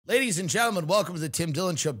Ladies and gentlemen, welcome to the Tim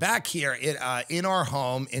Dillon Show. Back here in our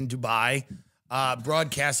home in Dubai,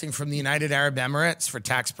 broadcasting from the United Arab Emirates for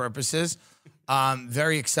tax purposes.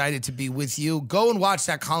 Very excited to be with you. Go and watch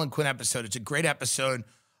that Colin Quinn episode. It's a great episode.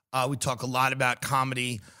 We talk a lot about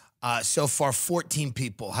comedy. So far, 14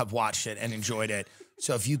 people have watched it and enjoyed it.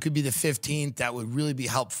 So if you could be the 15th, that would really be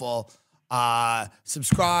helpful.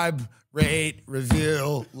 Subscribe, rate,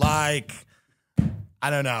 review, like, I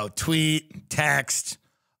don't know, tweet, text.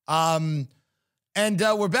 And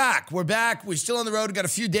we're back. We're still on the road. We've got a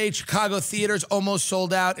few dates. Chicago theaters almost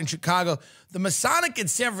sold out in Chicago. The Masonic in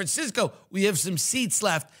San Francisco, we have some seats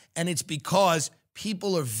left, and it's because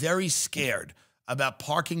people are very scared about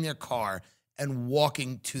parking their car and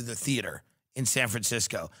walking to the theater in San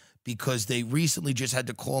Francisco because they recently just had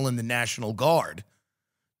to call in the National Guard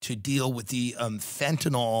to deal with the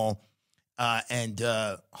fentanyl and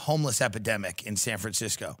homeless epidemic in San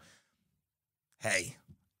Francisco. Hey,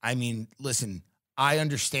 I mean, listen, I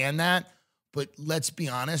understand that, but let's be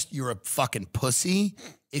honest, you're a fucking pussy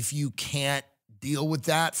if you can't deal with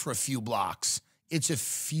that for a few blocks. It's a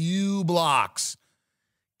few blocks.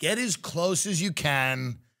 Get as close as you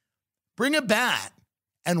can, bring a bat,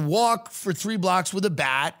 and walk for 3 blocks with a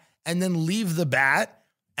bat, and then leave the bat,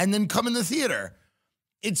 and then come in the theater.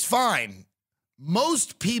 It's fine.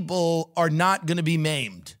 Most people are not going to be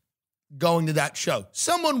maimed going to that show.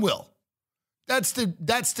 Someone will.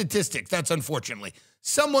 That's statistic. That's unfortunately.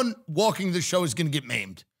 Someone walking the show is going to get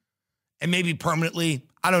maimed. And maybe permanently,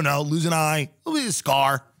 I don't know, lose an eye, lose a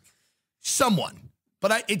scar. Someone.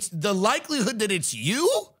 But it's the likelihood that it's you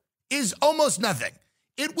is almost nothing.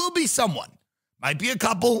 It will be someone. Might be a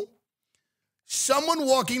couple. Someone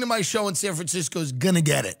walking to my show in San Francisco is going to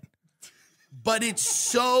get it. But it's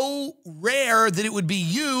so rare that it would be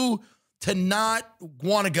you to not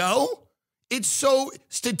want to go. It's so,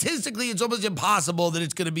 statistically, it's almost impossible that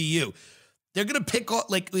it's going to be you. They're going to pick off,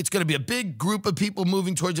 like, it's going to be a big group of people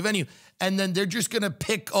moving towards the venue, and then they're just going to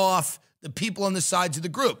pick off the people on the sides of the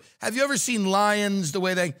group. Have you ever seen Lions, the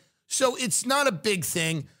way they, so it's not a big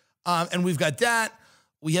thing, and we've got that.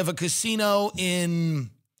 We have a casino in,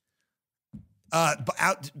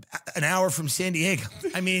 out an hour from San Diego.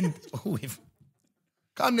 I mean, we've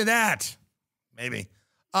come to that, maybe.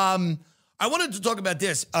 I wanted to talk about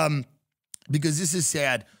this, because this is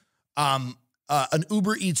sad. An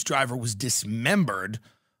Uber Eats driver was dismembered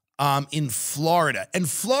in Florida. And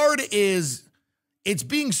Florida it's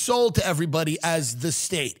being sold to everybody as the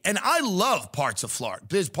state. And I love parts of Florida.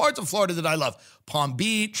 There's parts of Florida that I love. Palm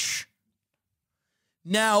Beach.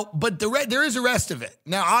 Now, but there is the rest of it.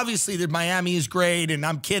 Now, obviously, Miami is great, and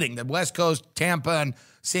I'm kidding. The West Coast, Tampa, and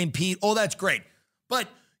St. Pete, oh, that's great. But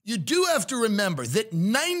you do have to remember that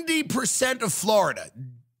 90% of Florida,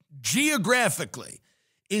 geographically,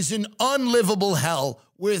 is an unlivable hell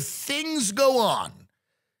where things go on.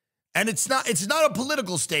 And it's not a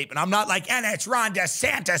political statement. I'm not like, and it's Ron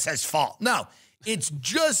DeSantis' fault. No, it's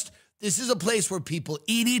just, this is a place where people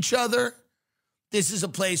eat each other. This is a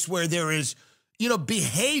place where there is,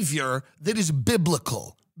 behavior that is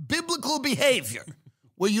biblical. Biblical behavior.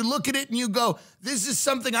 Where you look at it and you go, this is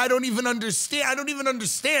something I don't even understand. I don't even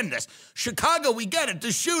understand this. Chicago, we get it.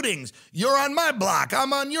 The shootings. You're on my block.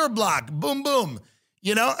 I'm on your block. Boom, boom.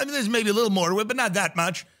 There's maybe a little more to it, but not that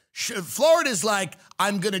much. Florida's like,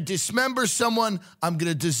 I'm going to dismember someone. I'm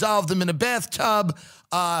going to dissolve them in a bathtub.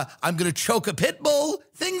 I'm going to choke a pit bull.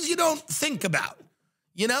 Things you don't think about.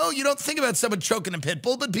 You don't think about someone choking a pit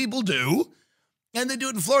bull, but people do. And they do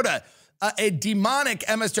it in Florida. A demonic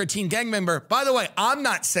MS-13 gang member. By the way, I'm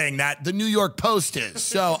not saying that. The New York Post is.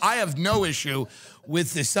 So I have no issue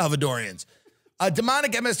with the Salvadorians. A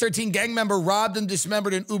demonic MS-13 gang member robbed and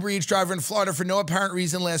dismembered an Uber Eats driver in Florida for no apparent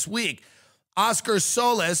reason last week. Oscar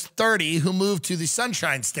Solis, 30, who moved to the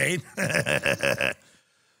Sunshine State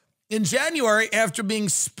in January after being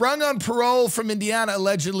sprung on parole from Indiana,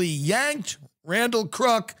 allegedly yanked Randall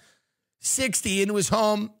Crook, 60, into his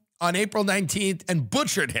home on April 19th and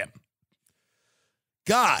butchered him.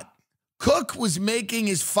 God, Cook was making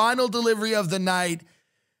his final delivery of the night,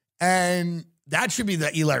 and that should be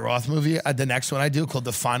the Eli Roth movie, the next one I do, called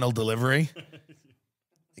The Final Delivery.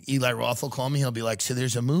 Eli Roth will call me. He'll be like, so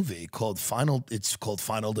there's a movie called Final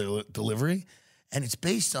Delivery, and it's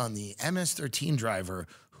based on the MS-13 driver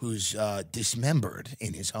who's dismembered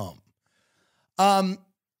in his home. So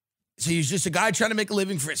he's just a guy trying to make a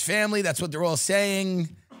living for his family. That's what they're all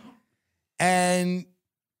saying. And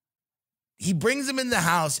he brings him in the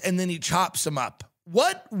house, and then he chops him up.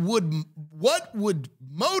 What would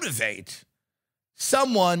motivate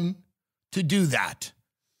someone to do that?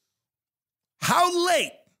 How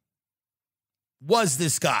late was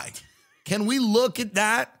this guy? Can we look at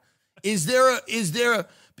that? Is there,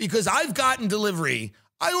 because I've gotten delivery.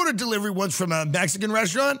 I ordered delivery once from a Mexican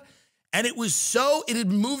restaurant, and it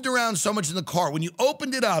had moved around so much in the car. When you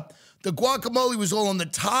opened it up, the guacamole was all on the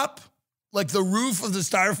top, like the roof of the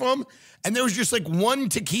styrofoam, and there was just like one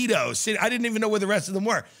taquito sitting. I didn't even know where the rest of them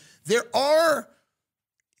were. There are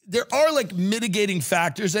like mitigating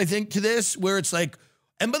factors, I think, to this, where it's like,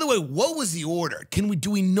 and by the way, what was the order?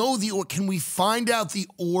 Do we know the order? Can we find out the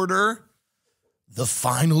order? The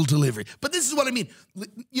final delivery. But this is what I mean.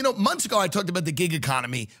 You know, months ago, I talked about the gig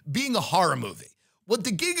economy being a horror movie. What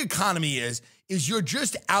the gig economy is you're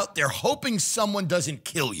just out there hoping someone doesn't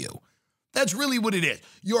kill you. That's really what it is.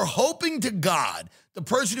 You're hoping to God the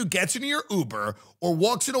person who gets into your Uber or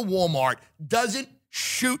walks in a Walmart doesn't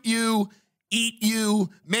shoot you, eat you,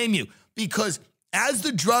 maim you. Because as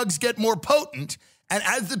the drugs get more potent and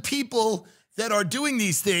as the people that are doing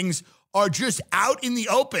these things are just out in the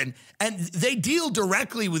open and they deal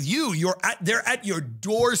directly with you. They're at your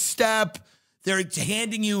doorstep. They're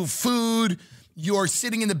handing you food. You're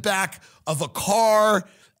sitting in the back of a car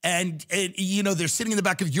and you know, they're sitting in the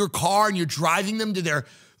back of your car and you're driving them to their,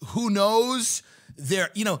 who knows,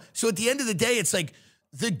 so at the end of the day, it's like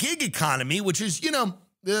the gig economy, which is, you know,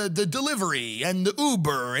 the delivery and the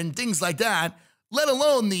Uber and things like that, let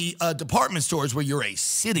alone the department stores where you're a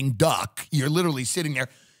sitting duck. You're literally sitting there.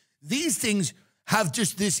 These things have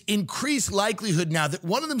just this increased likelihood now that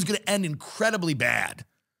one of them is going to end incredibly bad.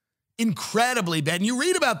 Incredibly bad. And you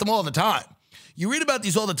read about them all the time. You read about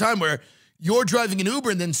these all the time where you're driving an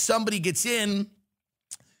Uber and then somebody gets in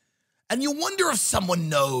and you wonder if someone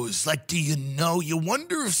knows. Like, do you know? You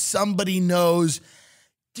wonder if somebody knows.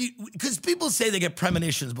 Because people say they get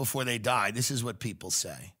premonitions before they die. This is what people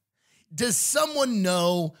say. Does someone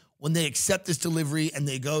know when they accept this delivery and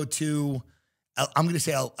they go to... I'm going to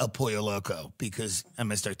say El Pollo Loco because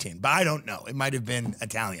MS-13, but I don't know. It might have been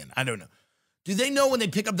Italian. I don't know. Do they know when they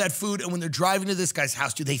pick up that food and when they're driving to this guy's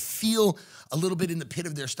house, do they feel a little bit in the pit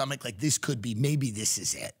of their stomach like this could be, maybe this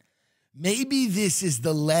is it? Maybe this is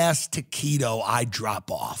the last taquito I drop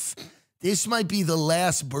off. This might be the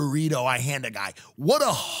last burrito I hand a guy. What a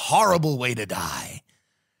horrible way to die.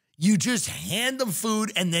 You just hand them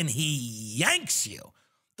food and then he yanks you.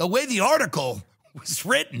 The way the article was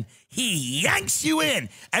written, he yanks you in,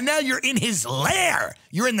 and now you're in his lair.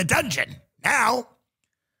 You're in the dungeon. Now,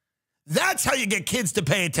 that's how you get kids to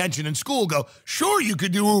pay attention in school. Go, sure, you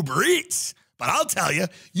could do Uber Eats, but I'll tell you,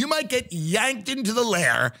 you might get yanked into the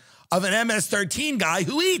lair of an MS-13 guy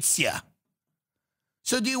who eats you.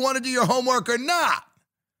 So do you want to do your homework or not?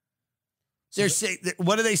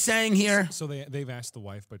 What are they saying here? So they've asked the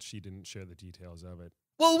wife, but she didn't share the details of it.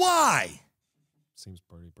 Well, why? Seems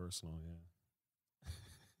pretty personal, yeah.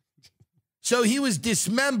 So he was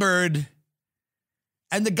dismembered,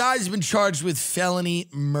 and the guy's been charged with felony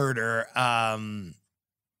murder.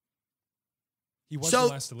 He was the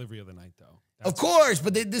last delivery of the night, though. Of course,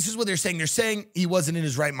 but this is what they're saying. They're saying he wasn't in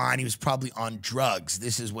his right mind. He was probably on drugs.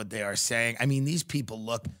 This is what they are saying. I mean, these people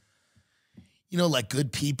look, you know, like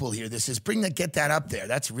good people here. This is, get that up there.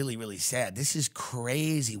 That's really, really sad. This is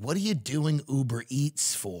crazy. What are you doing Uber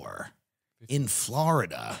Eats for in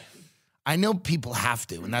Florida? I know people have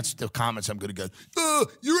to, and that's the comments I'm going to go,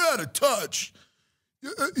 you're out of touch.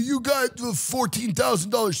 You got the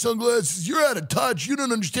 $14,000 sunglasses. You're out of touch. You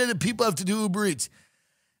don't understand that people have to do Uber Eats.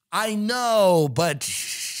 I know, but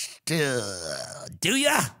do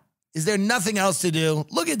ya? Is there nothing else to do?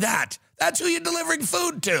 Look at that. That's who you're delivering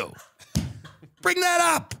food to. Bring that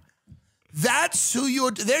up. That's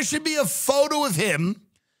who there should be a photo of him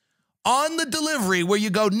on the delivery where you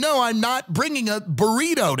go, no, I'm not bringing a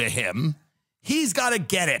burrito to him. He's got to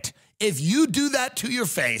get it. If you do that to your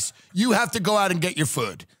face, you have to go out and get your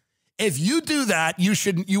food. If you do that,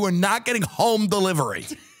 you are not getting home delivery.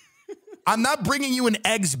 I'm not bringing you an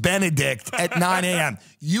Eggs Benedict at 9 a.m.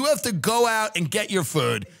 You have to go out and get your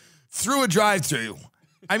food through a drive-thru.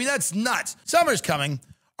 I mean, that's nuts. Summer's coming.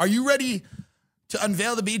 Are you ready to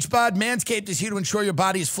unveil the beach bod? Manscaped is here to ensure your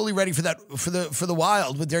body is fully ready for the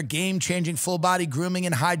wild with their game-changing full-body grooming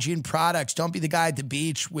and hygiene products. Don't be the guy at the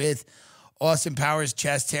beach with Austin Powers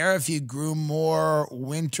chest hair. If you groom more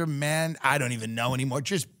winter men, I don't even know anymore.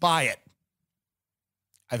 Just buy it.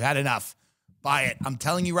 I've had enough. Buy it. I'm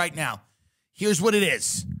telling you right now. Here's what it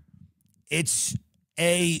is. It's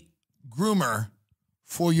a groomer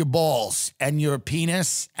for your balls and your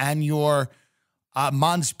penis and your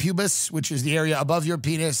mons pubis, which is the area above your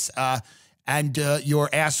penis, and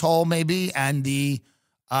your asshole maybe, and the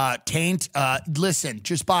taint. Listen,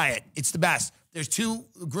 just buy it. It's the best. There's two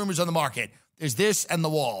groomers on the market. There's this and the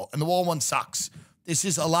wall one sucks. This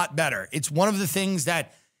is a lot better. It's one of the things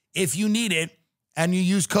that if you need it, and you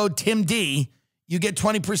use code TIMD, you get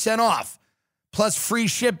 20% off, plus free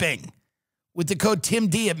shipping with the code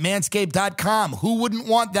TIMD at manscaped.com. Who wouldn't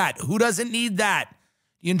want that? Who doesn't need that?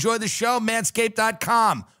 You enjoy the show?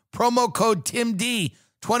 Manscaped.com. Promo code TIMD,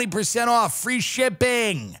 20% off, free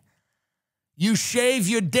shipping. You shave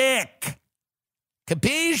your dick.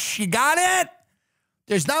 Capiche? You got it?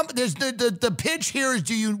 There's the pitch here is,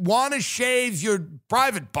 do you want to shave your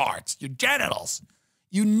private parts, your genitals?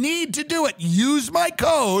 You need to do it. Use my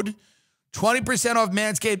code, 20% off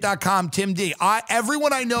manscaped.com, TIMD.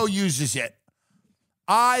 Everyone I know uses it.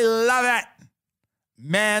 I love it.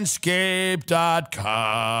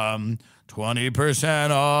 Manscaped.com, 20%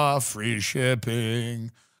 off, free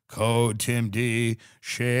shipping, code TIMD,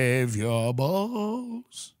 shave your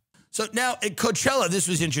balls. So now at Coachella, this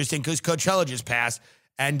was interesting because Coachella just passed,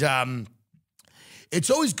 and it's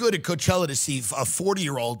always good at Coachella to see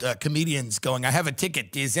 40-year-old comedians going, I have a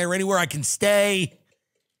ticket. Is there anywhere I can stay?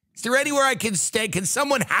 Is there anywhere I can stay? Can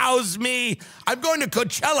someone house me? I'm going to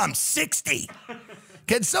Coachella. I'm 60.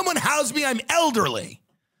 Can someone house me? I'm elderly.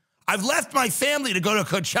 I've left my family to go to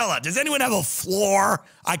Coachella. Does anyone have a floor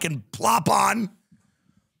I can plop on?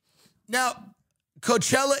 Now,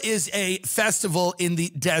 Coachella is a festival in the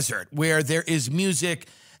desert where there is music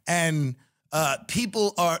and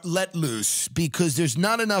people are let loose because there's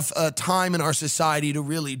not enough time in our society to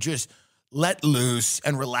really just let loose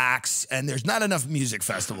and relax. And there's not enough music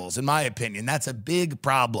festivals, in my opinion. That's a big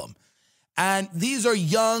problem. And these are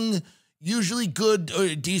young, usually good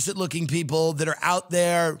or decent looking people that are out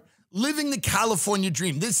there living the California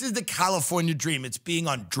dream. This is the California dream. It's being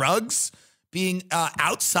on drugs, being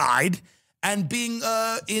outside, and being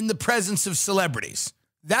in the presence of celebrities.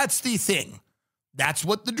 That's the thing. That's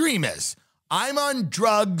what the dream is. I'm on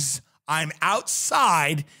drugs, I'm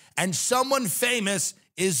outside, and someone famous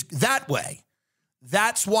is that way.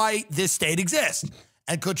 That's why this state exists.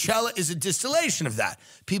 And Coachella is a distillation of that.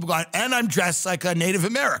 People go, and I'm dressed like a Native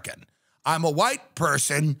American. I'm a white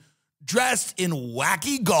person dressed in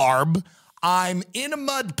wacky garb. I'm in a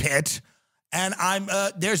mud pit, and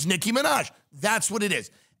there's Nicki Minaj. That's what it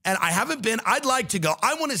is. And I haven't been. I'd like to go.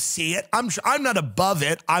 I want to see it. I'm not above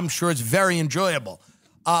it. I'm sure it's very enjoyable.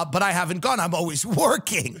 But I haven't gone. I'm always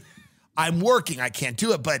working. I'm working. I can't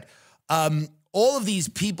do it. But all of these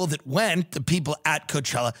people that went, the people at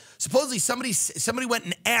Coachella, supposedly somebody went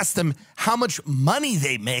and asked them how much money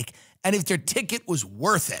they make and if their ticket was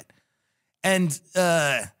worth it. And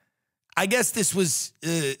I guess this was,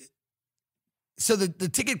 so the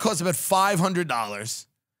ticket cost about $500.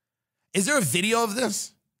 Is there a video of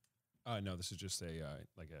this? No, this is just a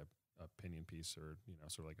opinion piece or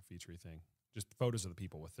sort of like a feature thing. Just photos of the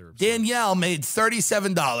people with their. Danielle made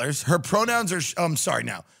 $37. Her pronouns are. I'm sorry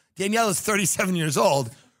now. Danielle is 37 years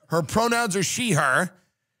old. Her pronouns are she, her.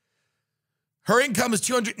 Her income is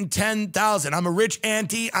 $210,000. I'm a rich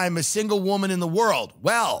auntie. I'm a single woman in the world.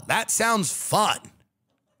 Well, that sounds fun.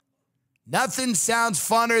 Nothing sounds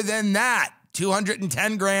funner than that.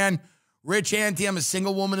 210 grand. Rich auntie. I'm a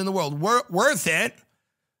single woman in the world. Worth it.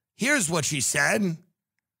 Here's what she said.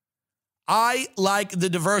 I like the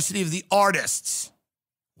diversity of the artists.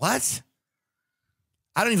 What?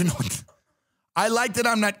 I don't even know. I like that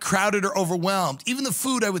I'm not crowded or overwhelmed. Even the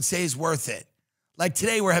food, I would say, is worth it. Like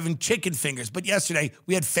today, we're having chicken fingers, but yesterday,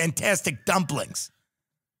 we had fantastic dumplings.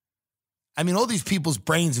 I mean, all these people's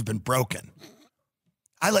brains have been broken.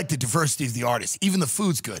 I like the diversity of the artists. Even the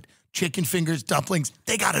food's good. Chicken fingers, dumplings,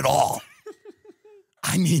 they got it all.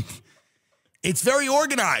 I mean, it's very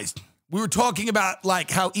organized. We were talking about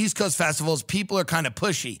like how East Coast festivals, people are kind of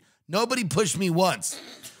pushy. Nobody pushed me once.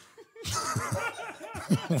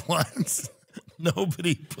 Once.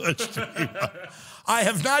 Nobody pushed me. I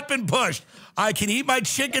have not been pushed. I can eat my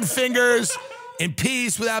chicken fingers in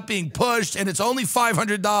peace without being pushed, and it's only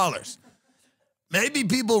 $500. Maybe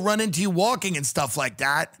people run into you walking and stuff like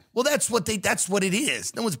that. Well, that's what it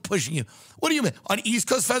is. No one's pushing you. What do you mean? On East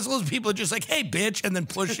Coast festivals, people are just like, hey, bitch, and then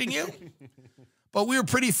pushing you? But we were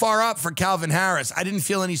pretty far up for Calvin Harris. I didn't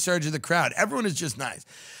feel any surge of the crowd. Everyone is just nice.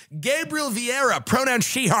 Gabriel Vieira, pronoun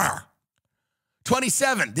she, her.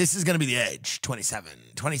 27. This is going to be the age. 27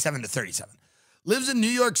 to 37. Lives in New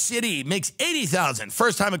York City. Makes $80,000.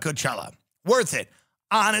 First time at Coachella. Worth it.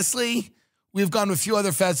 Honestly, we've gone to a few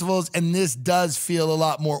other festivals, and this does feel a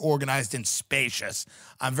lot more organized and spacious.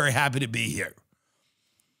 I'm very happy to be here.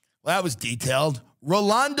 Well, that was detailed.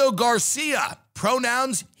 Rolando Garcia.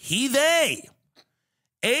 Pronouns he, they.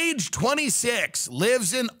 Age 26,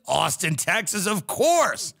 lives in Austin, Texas, of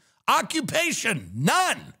course. Occupation,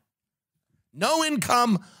 none. No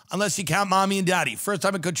income unless you count mommy and daddy. First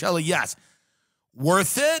time at Coachella, yes.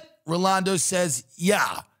 Worth it? Rolando says,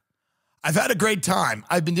 yeah. I've had a great time.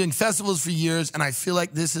 I've been doing festivals for years, and I feel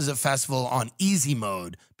like this is a festival on easy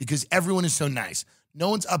mode because everyone is so nice. No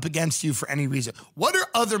one's up against you for any reason. What are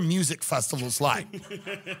other music festivals like?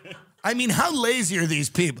 I mean, how lazy are these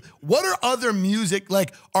people? What are other music,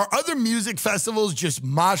 like, are other music festivals just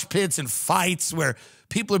mosh pits and fights where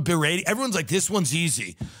people are berating? Everyone's like, this one's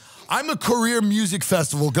easy. I'm a career music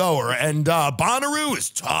festival goer, and Bonnaroo is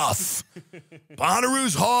tough.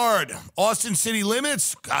 Bonnaroo's hard. Austin City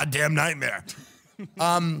Limits, goddamn nightmare.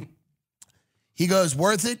 He goes,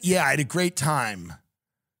 worth it? Yeah, I had a great time.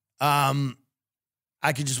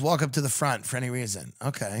 I could just walk up to the front for any reason.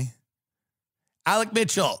 Okay. Alec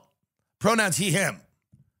Mitchell, pronouns he, him.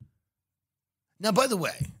 Now, by the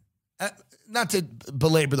way, not to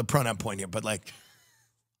belabor the pronoun point here, but like,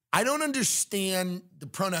 I don't understand the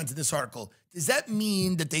pronouns in this article. Does that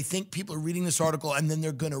mean that they think people are reading this article and then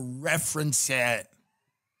they're going to reference it?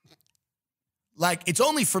 Like, it's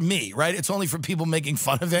only for me, right? It's only for people making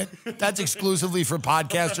fun of it. That's exclusively for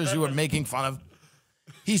podcasters who are making fun of.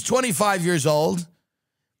 He's 25 years old.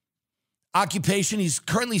 Occupation, he's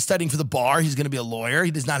currently studying for the bar. He's going to be a lawyer.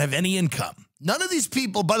 He does not have any income. None of these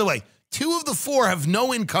people, by the way, 2 of the 4 have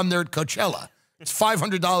no income. They're at Coachella. It's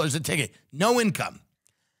 $500 a ticket. No income.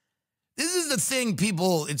 This is the thing,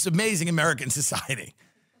 people, it's amazing American society.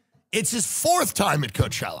 It's his 4th time at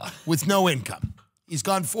Coachella with no income. He's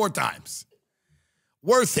gone 4 times.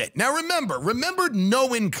 Worth it. Now remember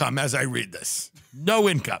no income as I read this. No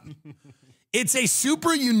income. It's a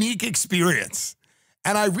super unique experience.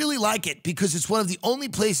 And I really like it because it's one of the only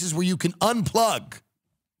places where you can unplug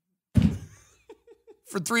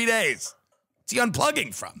for 3 days. What's he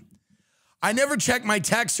unplugging from? I never check my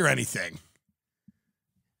text or anything.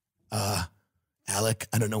 Alec,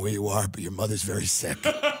 I don't know where you are, but your mother's very sick.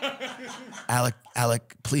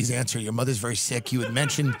 Alec, please answer. Your mother's very sick. You had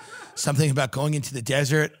mentioned something about going into the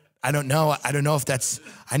desert. I don't know. I don't know if that's,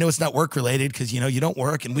 I know it's not work related because, you know, you don't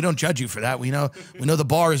work and we don't judge you for that. We know the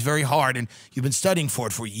bar is very hard and you've been studying for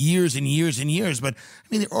it for years and years and years. But I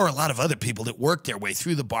mean, there are a lot of other people that work their way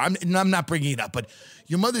through the bar. I'm not bringing it up, but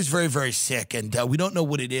your mother's very, very sick and we don't know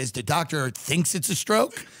what it is. The doctor thinks it's a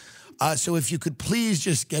stroke. So if you could please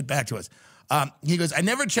just get back to us. He goes, I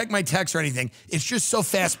never check my texts or anything. It's just so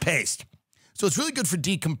fast paced. So it's really good for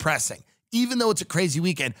decompressing. Even though it's a crazy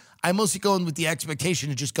weekend, I mostly go in with the expectation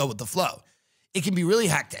to just go with the flow. It can be really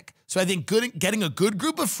hectic. So I think getting a good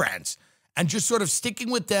group of friends and just sort of sticking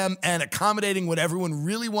with them and accommodating what everyone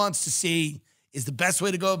really wants to see is the best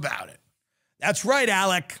way to go about it. That's right,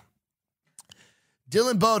 Alec.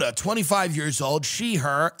 Dillon Boda, 25 years old, she,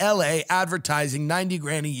 her, LA, advertising, 90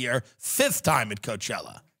 grand a year, 5th time at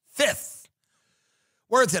Coachella. 5th.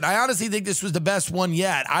 Worth it. I honestly think this was the best one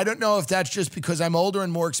yet. I don't know if that's just because I'm older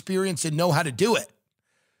and more experienced and know how to do it.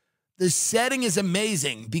 The setting is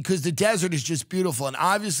amazing because the desert is just beautiful. And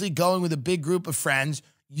obviously going with a big group of friends,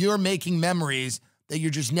 you're making memories that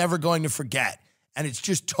you're just never going to forget. And it's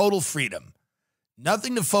just total freedom.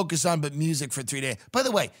 Nothing to focus on but music for 3 days. By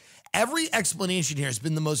the way, every explanation here has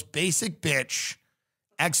been the most basic bitch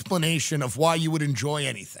explanation of why you would enjoy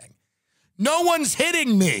anything. No one's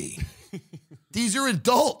hitting me. These are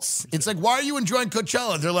adults. It's like, why are you enjoying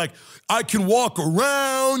Coachella? They're like, I can walk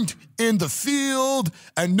around in the field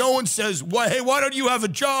and no one says, well, hey, why don't you have a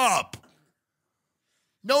job?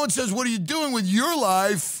 No one says, what are you doing with your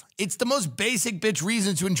life? It's the most basic bitch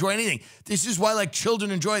reason to enjoy anything. This is why like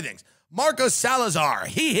children enjoy things. Marcos Salazar,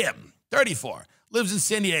 he, him, 34, lives in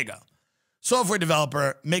San Diego. Software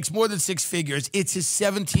developer, makes more than 6 figures. It's his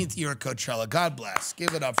 17th year at Coachella. God bless.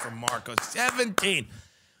 Give it up for Marcos. 17.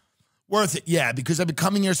 Worth it, yeah, because I've been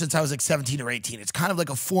coming here since I was like 17 or 18. It's kind of like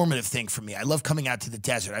a formative thing for me. I love coming out to the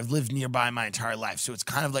desert. I've lived nearby my entire life, so it's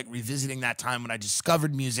kind of like revisiting that time when I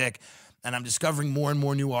discovered music, and I'm discovering more and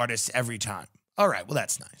more new artists every time. All right, well,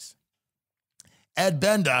 that's nice. Ed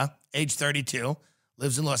Benda, age 32,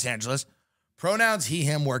 lives in Los Angeles. Pronouns, he,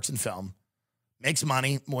 him, works in film. Makes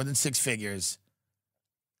money, more than 6 figures.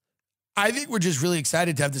 I think we're just really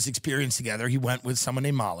excited to have this experience together. He went with someone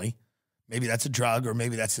named Molly. Maybe that's a drug, or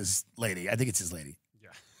maybe that's his lady. I think it's his lady.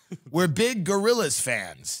 Yeah. We're big Gorillaz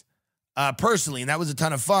fans, personally, and that was a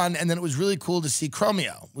ton of fun. And then it was really cool to see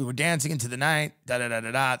Chromeo. We were dancing into the night,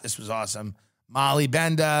 da-da-da-da-da. This was awesome. Molly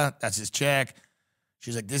Benda, that's his chick.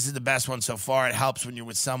 She's like, this is the best one so far. It helps when you're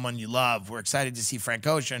with someone you love. We're excited to see Frank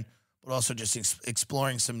Ocean, but also just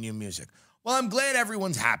exploring some new music. Well, I'm glad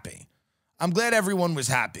everyone's happy. I'm glad everyone was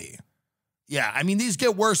happy. Yeah, I mean, these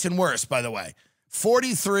get worse and worse, by the way.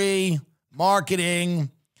 43... marketing,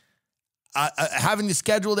 having the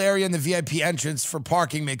scheduled area in the VIP entrance for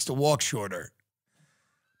parking makes the walk shorter.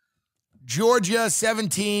 Georgia,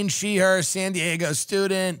 17, she, her, San Diego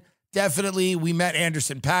student, Definitely, we met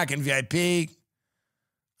Anderson Paak in VIP.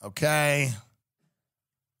 Okay.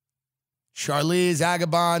 Charlize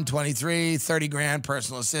Agabon, 23, 30 grand,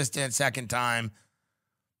 personal assistant, second time.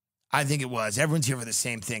 I think it was. Everyone's here for the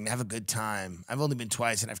same thing. Have a good time. I've only been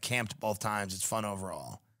twice, and I've camped both times. It's fun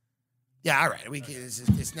overall. Yeah, all right.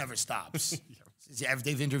 This never stops.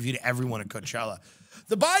 They've interviewed everyone at Coachella.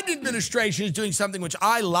 The Biden administration is doing something which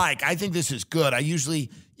I like. I think this is good. I usually,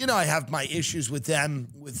 I have my issues with them,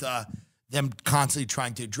 them constantly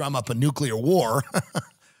trying to drum up a nuclear war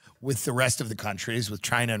with the rest of the countries, with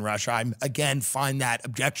China and Russia. I, again, find that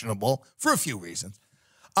objectionable for a few reasons.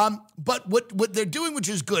 But what they're doing, which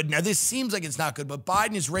is good, now this seems like it's not good, but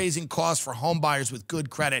Biden is raising costs for home buyers with good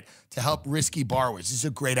credit to help risky borrowers. This is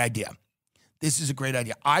a great idea. This is a great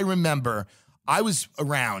idea. I remember I was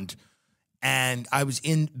around and I was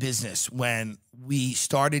in business when we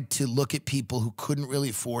started to look at people who couldn't really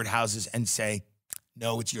afford houses and say,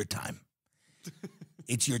 no, it's your time.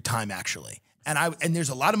 It's your time, actually. And there's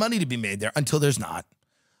a lot of money to be made there until there's not.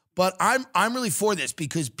 But I'm really for this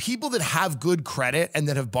because people that have good credit and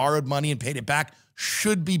that have borrowed money and paid it back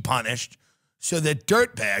should be punished so that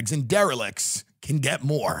dirtbags and derelicts can get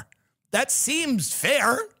more. That seems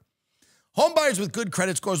fair. Home buyers with good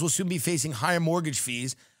credit scores will soon be facing higher mortgage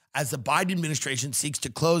fees as the Biden administration seeks to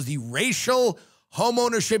close the racial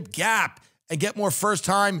homeownership gap and get more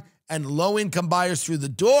first-time and low-income buyers through the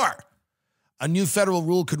door. A new federal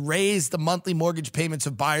rule could raise the monthly mortgage payments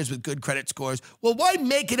of buyers with good credit scores. Well, why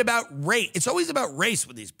make it about race? It's always about race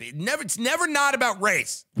with these people. It's never not about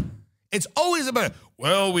race. It's always about,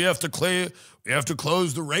 well, we have to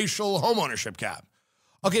close the racial homeownership gap.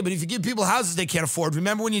 Okay, but if you give people houses they can't afford,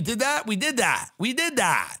 remember when you did that? We did that.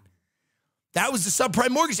 That was the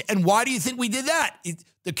subprime mortgage. And why do you think we did that?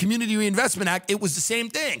 The Community Reinvestment Act, it was the same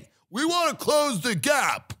thing. We want to close the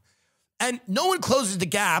gap. And no one closes the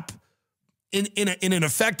gap in an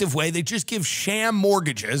effective way. They just give sham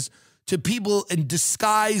mortgages to people and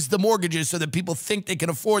disguise the mortgages so that people think they can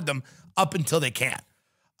afford them up until they can't.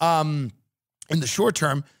 In the short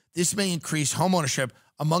term, this may increase homeownership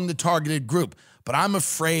among the targeted group, but I'm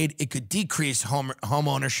afraid it could decrease home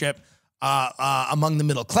ownership among the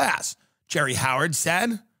middle class. Jerry Howard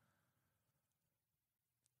said.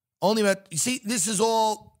 This is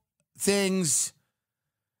all things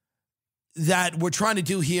that we're trying to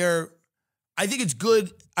do here. I think it's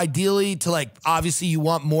good, ideally, to obviously you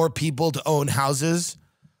want more people to own houses.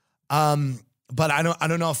 But I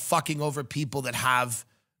don't know if fucking over people that have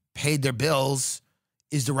paid their bills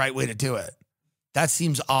is the right way to do it. That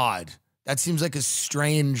seems odd. That seems like a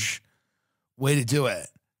strange way to do it.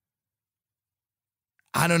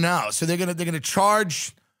 I don't know. So they're gonna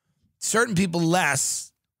charge certain people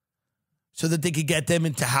less so that they could get them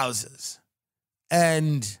into houses.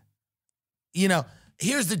 And,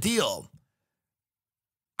 here's the deal.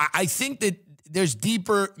 I think that there's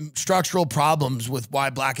deeper structural problems with why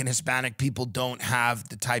Black and Hispanic people don't have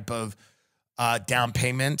the type of down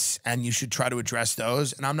payments, and you should try to address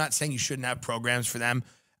those. And I'm not saying you shouldn't have programs for them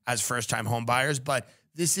as first-time home buyers, but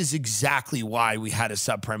this is exactly why we had a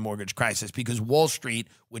subprime mortgage crisis, because Wall Street,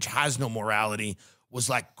 which has no morality, was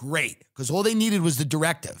like, great, because all they needed was the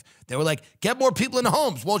directive. They were like, get more people into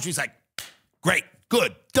homes. Wall Street's like, great,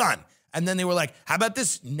 good, done. And then they were like, how about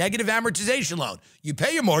this negative amortization loan? You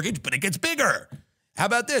pay your mortgage, but it gets bigger. How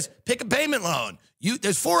about this? Pick a payment loan.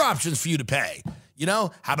 There's 4 options for you to pay.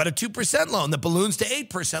 How about a 2% loan that balloons to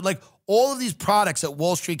 8%? Like, all of these products that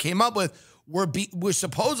Wall Street came up with were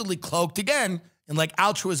supposedly cloaked again in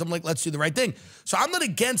altruism, let's do the right thing. So I'm not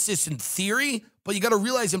against this in theory, but you got to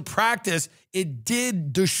realize in practice, it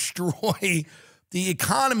did destroy the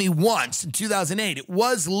economy once in 2008. It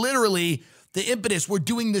was literally the impetus. We're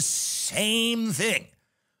doing the same thing.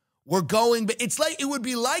 We're going, but it would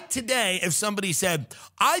be like today if somebody said,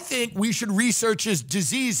 I think we should research his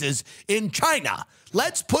diseases in China.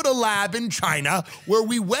 Let's put a lab in China where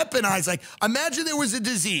we weaponize, imagine there was a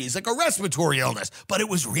disease, a respiratory illness, but it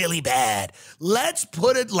was really bad. Let's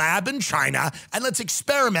put a lab in China and let's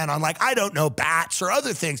experiment on, I don't know, bats or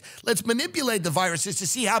other things. Let's manipulate the viruses to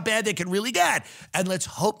see how bad they can really get. And let's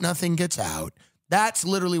hope nothing gets out. That's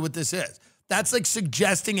literally what this is. That's like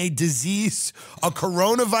suggesting a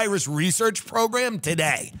coronavirus research program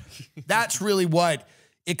today. That's really what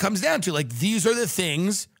it comes down to. These are the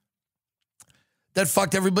things that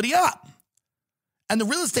fucked everybody up. And the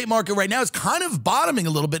real estate market right now is kind of bottoming a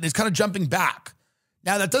little bit and it's kind of jumping back.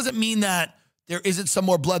 Now, that doesn't mean that there isn't some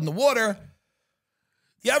more blood in the water.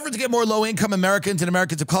 The effort to get more low-income Americans and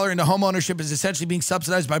Americans of color into home ownership is essentially being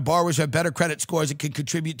subsidized by borrowers who have better credit scores and can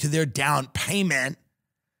contribute to their down payment.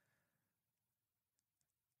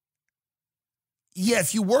 yeah,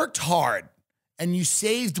 if you worked hard and you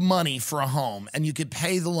saved money for a home and you could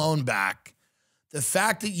pay the loan back, the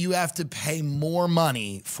fact that you have to pay more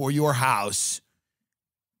money for your house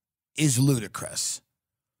is ludicrous.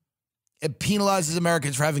 It penalizes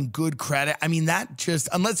Americans for having good credit. I mean, that just,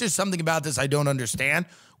 unless there's something about this I don't understand,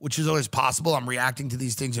 which is always possible. I'm reacting to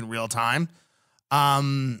these things in real time.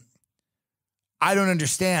 I don't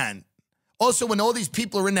understand. Also, when all these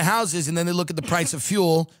people are in the houses and then they look at the price of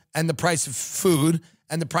fuel and the price of food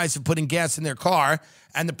and the price of putting gas in their car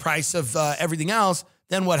and the price of everything else,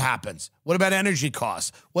 then what happens? What about energy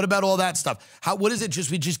costs? What about all that stuff? What is it?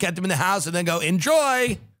 We just get them in the house and then go,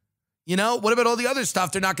 enjoy. You know, what about all the other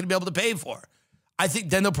stuff they're not going to be able to pay for? I think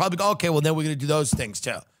then they'll probably go, okay, well, then we're going to do those things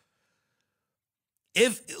too.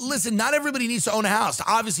 Listen, not everybody needs to own a house.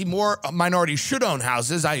 Obviously, more minorities should own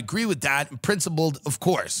houses. I agree with that. Principled, of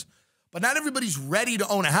course. But not everybody's ready to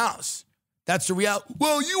own a house. That's the reality.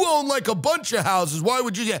 Well, you own like a bunch of houses. Why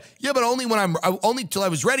would you? Yeah, but only till I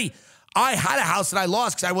was ready. I had a house that I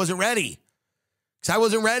lost because I wasn't ready.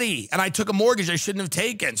 And I took a mortgage I shouldn't have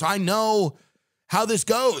taken. So I know how this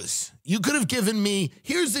goes. You could have given me,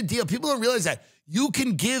 here's the deal. People don't realize that. You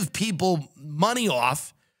can give people money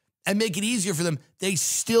off and make it easier for them. They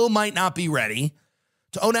still might not be ready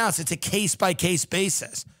to own a house. It's a case-by-case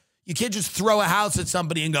basis. You can't just throw a house at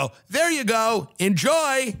somebody and go, there you go,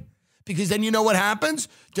 enjoy. Because then you know what happens?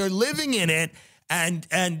 They're living in it, and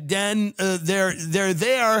then they're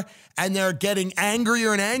there, and they're getting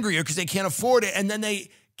angrier and angrier because they can't afford it, and then they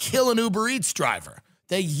kill an Uber Eats driver.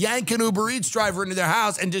 They yank an Uber Eats driver into their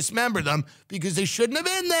house and dismember them because they shouldn't have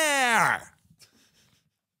been there.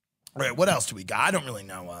 All right, what else do we got? I don't really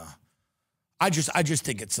know. I just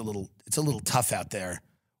think it's a little tough out there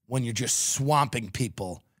when you're just swamping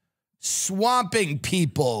people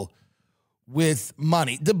with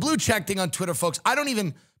money. The blue check thing on Twitter, folks,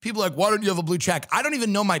 people are like, why don't you have a blue check? I don't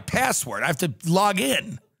even know my password. I have to log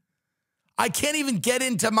in. I can't even get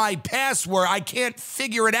into my password. I can't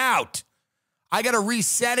figure it out. I got to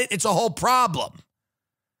reset it. It's a whole problem.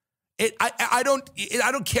 I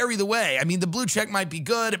don't care either way. I mean, the blue check might be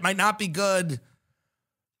good. It might not be good.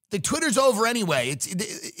 The Twitter's over anyway.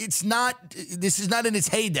 It's not, this is not in its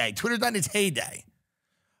heyday. Twitter's not in its heyday.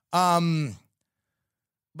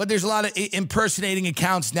 But there's a lot of impersonating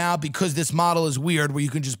accounts now because this model is weird where you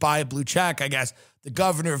can just buy a blue check, I guess. The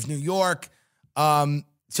governor of New York. So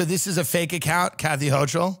this is a fake account, Kathy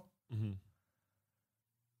Hochul. Mm-hmm.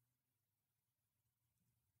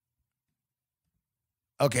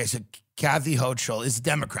 Okay, so Kathy Hochul is a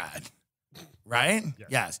Democrat, right? Yeah.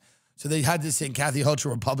 Yes. So they had this thing, Kathy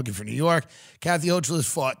Hochul, Republican for New York. Kathy Hochul has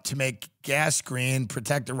fought to make gas green,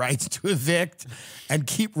 protect the rights to evict, and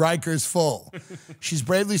keep Rikers full. She's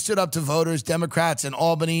bravely stood up to voters, Democrats in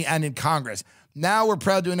Albany and in Congress. Now we're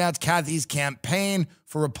proud to announce Kathy's campaign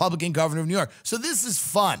for Republican governor of New York. So this is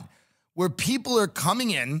fun, where people are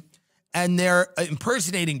coming in and they're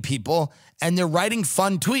impersonating people and they're writing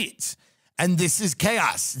fun tweets. And this is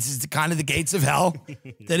chaos. This is kind of the gates of hell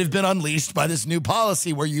that have been unleashed by this new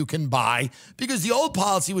policy where you can buy. Because the old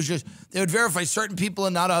policy was just, they would verify certain people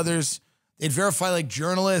and not others. They'd verify like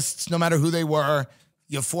journalists, no matter who they were.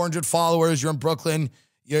 You have 400 followers, you're in Brooklyn,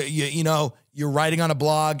 you're writing on a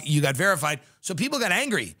blog, you got verified. So people got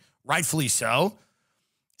angry, rightfully so.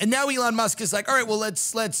 And now Elon Musk is like, all right, well,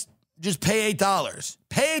 let's just pay $8.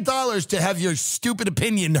 Pay $8 to have your stupid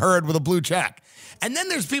opinion heard with a blue check. And then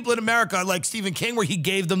there's people in America like Stephen King where he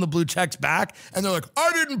gave them the blue checks back. And they're like,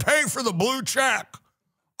 I didn't pay for the blue check.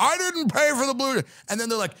 I didn't pay for the blue check. And then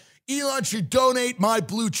they're like, Elon should donate my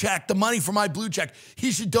blue check, the money for my blue check.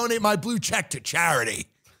 He should donate my blue check to charity.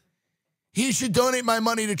 He should donate my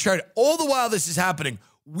money to charity. All the while this is happening,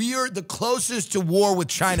 we are the closest to war with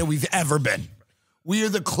China we've ever been. We are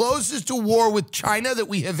the closest to war with China that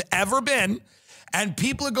we have ever been. And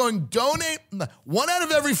people are going, donate. 1 out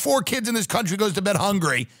of every 4 kids in this country goes to bed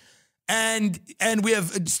hungry. And we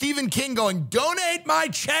have Stephen King going, donate my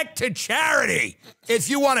check to charity if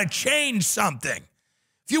you want to change something.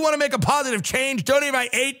 If you want to make a positive change, donate my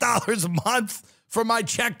 $8 a month for my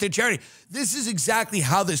check to charity. This is exactly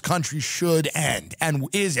how this country should end and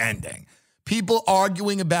is ending. People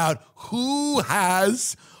arguing about who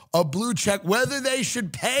has a blue check, whether they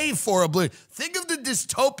should pay for a blue. Think of the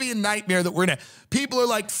dystopian nightmare that we're in. People are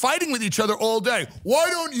like fighting with each other all day. Why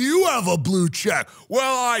don't you have a blue check? Well,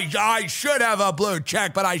 I should have a blue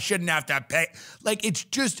check, but I shouldn't have to pay. Like, it's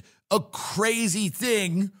just a crazy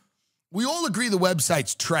thing. We all agree the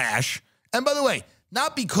website's trash. And by the way,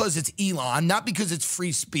 not because it's Elon, not because it's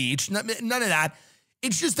free speech, none of that.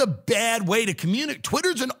 It's just a bad way to communicate.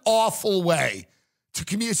 Twitter's an awful way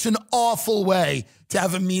It's an awful way to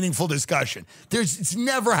have a meaningful discussion. It's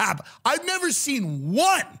never happened. I've never seen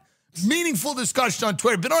one meaningful discussion on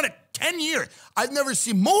Twitter. Been on it 10 years. I've never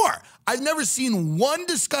seen more. I've never seen one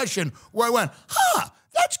discussion where I went,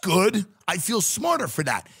 that's good. I feel smarter for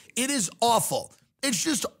that. It is awful. It's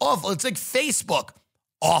just awful. It's like Facebook.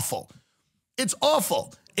 Awful. It's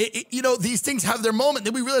awful. These things have their moment.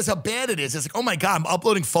 Then we realize how bad it is. It's like, oh my God, I'm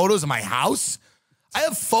uploading photos of my house. I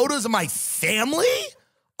have photos of my family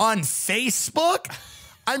on Facebook.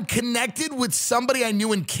 I'm connected with somebody I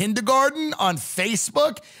knew in kindergarten on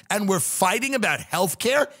Facebook, and we're fighting about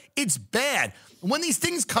healthcare. It's bad. When these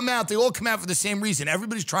things come out, they all come out for the same reason.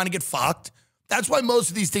 Everybody's trying to get fucked. That's why most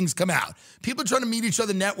of these things come out. People are trying to meet each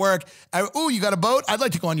other, network. Oh, you got a boat? I'd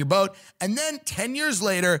like to go on your boat. And then 10 years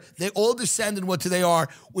later, they all descend in what they are,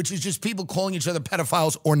 which is just people calling each other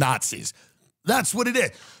pedophiles or Nazis. That's what it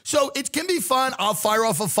is. So it can be fun. I'll fire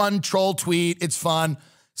off a fun troll tweet. It's fun.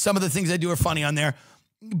 Some of the things I do are funny on there.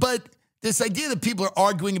 But this idea that people are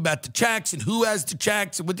arguing about the checks and who has the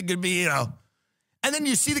checks and what they're going to be, And then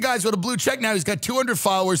you see the guys with a blue check now. He's got 200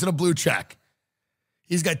 followers and a blue check.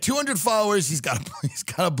 He's got 200 followers. He's got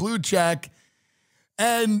a blue check.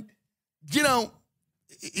 And,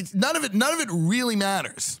 it's none of it really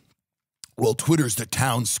matters. Well, Twitter's the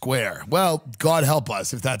town square. Well, God help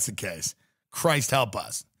us if that's the case. Christ help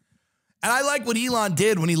us. And I like what Elon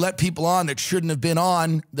did when he let people on that shouldn't have been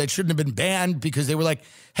on, that shouldn't have been banned, because they were like,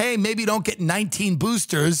 hey, maybe don't get 19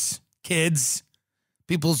 boosters, kids.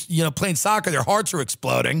 People's, playing soccer, their hearts are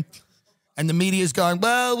exploding. And the media's going,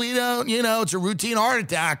 well, we don't, it's a routine heart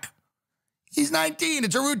attack. He's 19,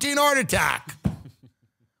 it's a routine heart attack.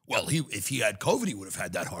 Well, if he had COVID, he would have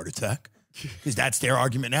had that heart attack, because that's their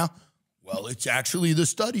argument now. Well, it's actually the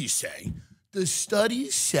studies say. The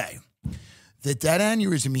studies say that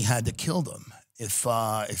aneurysm he had that killed him, if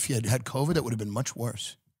he had had COVID, it would have been much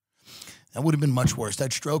worse. That would have been much worse.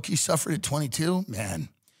 That stroke he suffered at 22, man.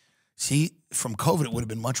 See, from COVID, it would have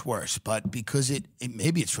been much worse. But because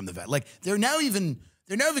maybe it's from the vaccine. Like, they're now even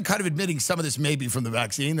kind of admitting some of this may be from the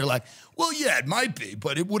vaccine. They're like, well, yeah, it might be,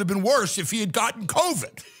 but it would have been worse if he had gotten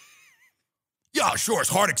COVID. Yeah, sure, his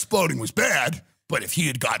heart exploding was bad, but if he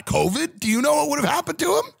had got COVID, do you know what would have happened to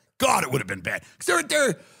him? God, it would have been bad. Because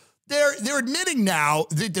they're admitting now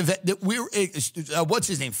that we're, what's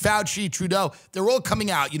his name? Fauci, Trudeau, they're all coming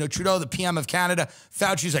out. Trudeau, the PM of Canada,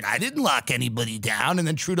 Fauci's like, I didn't lock anybody down. And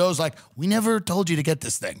then Trudeau's like, we never told you to get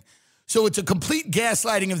this thing. So it's a complete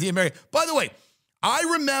gaslighting of the American. By the way,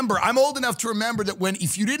 I'm old enough to remember that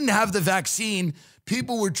if you didn't have the vaccine,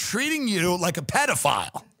 people were treating you like a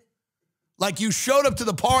pedophile. Like you showed up to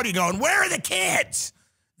the party going, where are the kids?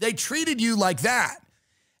 They treated you like that.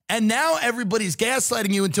 And now everybody's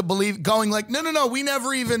gaslighting you into going like, no, we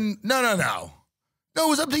never even, no. No, it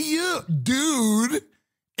was up to you. Dude,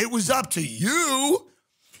 it was up to you.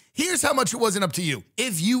 Here's how much it wasn't up to you.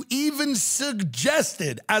 If you even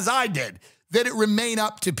suggested, as I did, that it remain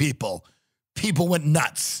up to people went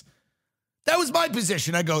nuts. That was my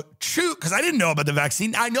position. I go, choose, because I didn't know about the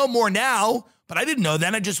vaccine. I know more now, but I didn't know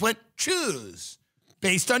then. I just went, choose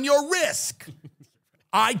based on your risk.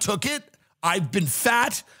 I took it. I've been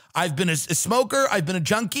fat. I've been a smoker. I've been a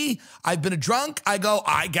junkie. I've been a drunk. I go,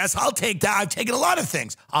 I guess I'll take that. I've taken a lot of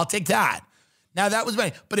things. I'll take that. Now, that was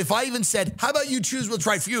my, but if I even said, how about you choose what's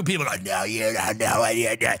right for you? People go, no, you don't know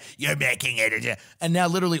it. You're making it. And now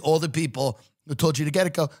literally all the people who told you to get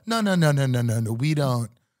it go, no, we don't.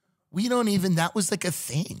 We don't even, that was like a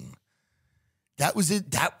thing. That was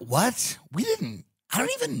it. What? We didn't, I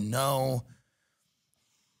don't even know.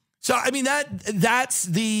 So, I mean, that's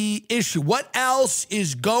the issue. What else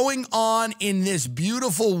is going on in this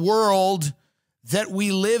beautiful world that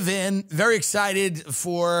we live in? Very excited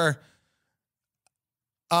for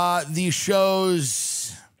these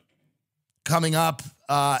shows coming up.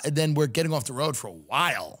 And then we're getting off the road for a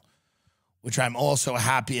while, which I'm also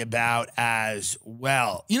happy about as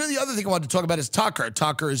well. The other thing I wanted to talk about is Tucker.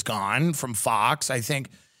 Tucker is gone from Fox. I think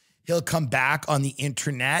he'll come back on the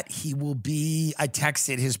internet. He will be, I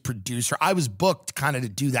texted his producer. I was booked kind of to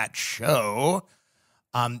do that show.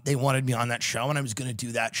 They wanted me on that show, and I was going to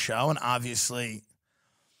do that show. And obviously,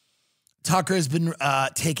 Tucker has been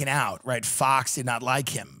taken out, right? Fox did not like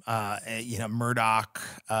him. Murdoch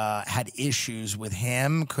had issues with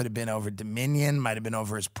him. Could have been over Dominion. Might have been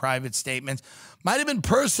over his private statements. Might have been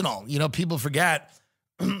personal. People forget.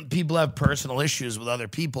 People have personal issues with other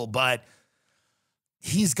people, but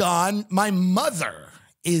he's gone. My mother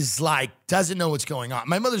is doesn't know what's going on.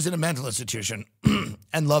 My mother's in a mental institution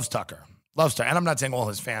and loves Tucker. And I'm not saying all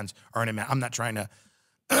his fans are in a I'm not trying to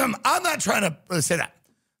say that.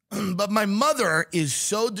 But my mother is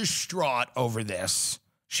so distraught over this.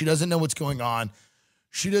 She doesn't know what's going on.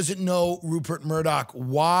 She doesn't know Rupert Murdoch,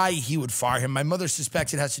 why he would fire him. My mother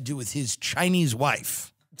suspects it has to do with his Chinese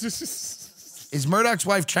wife. Is Murdoch's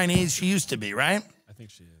wife Chinese? She used to be, right? I think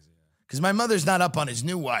she is, yeah. Because my mother's not up on his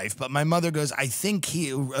new wife, but my mother goes, I think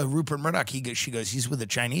Rupert Murdoch, she goes, he's with a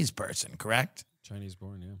Chinese person, correct? Chinese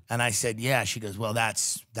born, yeah. And I said, yeah. She goes, well,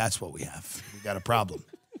 that's what we have. We got a problem.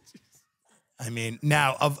 I mean,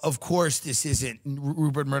 now, of course, this isn't,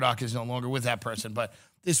 Rupert Murdoch is no longer with that person, but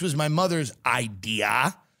this was my mother's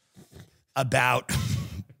idea about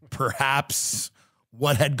perhaps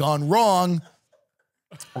what had gone wrong.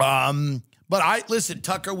 But listen,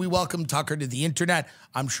 Tucker, we welcome Tucker to the internet.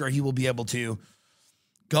 I'm sure he will be able to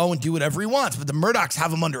go and do whatever he wants. But the Murdochs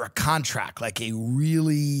have him under a contract, like a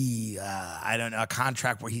really, a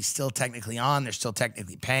contract where he's still technically on. They're still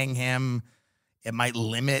technically paying him. It might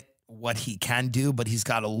limit what he can do, but he's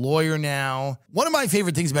got a lawyer now. One of my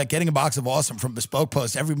favorite things about getting a box of awesome from Bespoke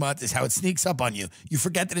Post every month is how it sneaks up on you. You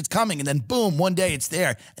forget that it's coming, and then boom, one day it's there,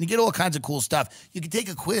 and you get all kinds of cool stuff. You can take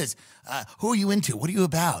a quiz. Who are you into? What are you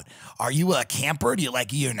about? Are you a camper? Do you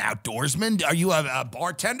like, you're an outdoorsman? Are you a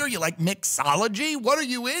bartender? You like mixology? What are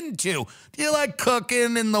you into? Do you like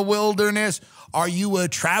cooking in the wilderness? Are you a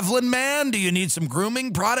traveling man? Do you need some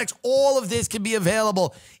grooming products? All of this can be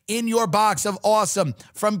available in your box of awesome,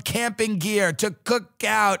 from camping gear to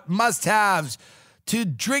cookout must-haves to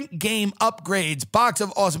drink game upgrades. Box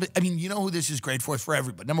of awesome. I mean, you know who this is great for? It's for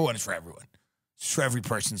everybody. Number one, it's for everyone. It's for every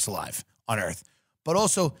person that's alive on Earth. But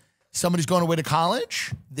also, somebody's going away to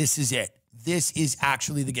college, this is it. This is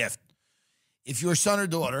actually the gift. If your son or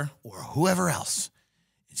daughter or whoever else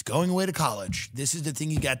is going away to college, this is the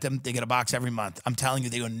thing you get them. They get a box every month. I'm telling you,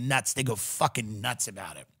 they go nuts. They go fucking nuts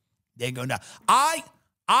about it. They go nuts.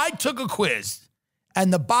 I took a quiz,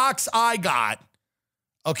 and the box I got,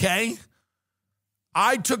 okay?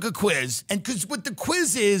 I took a quiz, and because what the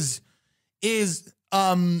quiz is it's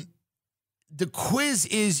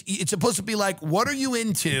supposed to be like, what are you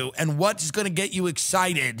into, and what's going to get you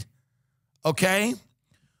excited, okay?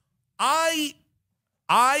 I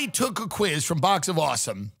took a quiz from Box of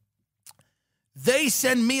Awesome. They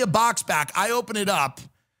send me a box back. I open it up,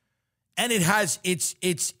 and it has its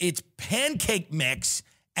pancake mix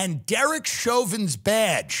and Derek Chauvin's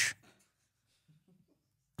badge.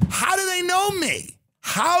 How do they know me?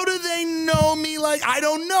 How do they know me? Like, I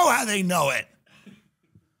don't know how they know it.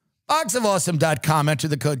 BoxOfAwesome.com. Enter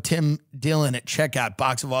the code Tim Dillon at checkout.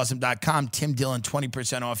 BoxOfAwesome.com. Tim Dillon,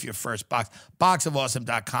 20% off your first box.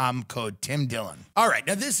 BoxOfAwesome.com. Code Tim Dillon. All right.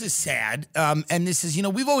 Now, this is sad. And this is,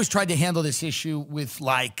 we've always tried to handle this issue with,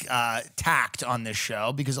 tact on this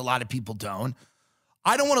show because a lot of people don't.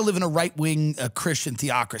 I don't want to live in a right-wing Christian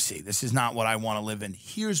theocracy. This is not what I want to live in.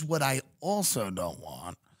 Here's what I also don't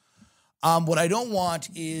want. What I don't want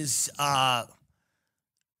is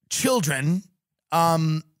children,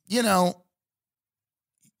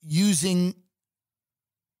 using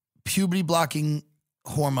puberty-blocking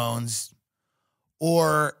hormones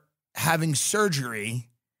or having surgery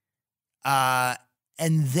and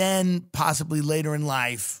then possibly later in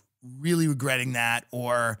life really regretting that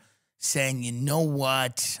or saying, you know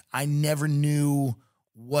what, I never knew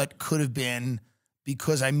what could have been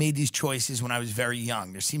because I made these choices when I was very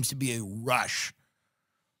young. There seems to be a rush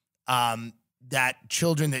that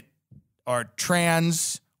children that are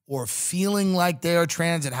trans or feeling like they are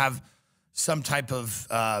trans and have some type of,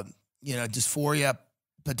 dysphoria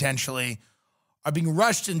potentially are being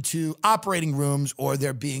rushed into operating rooms or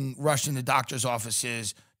they're being rushed into doctor's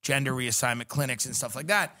offices, gender reassignment clinics and stuff like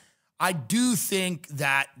that. I do think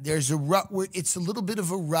that there's it's a little bit of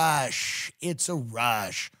a rush. It's a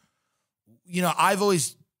rush. I've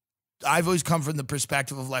always come from the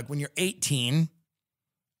perspective of like when you're 18,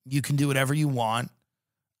 you can do whatever you want.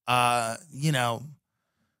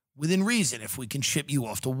 Within reason. If we can ship you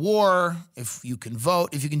off to war, if you can vote,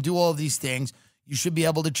 if you can do all of these things, you should be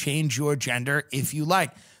able to change your gender if you like.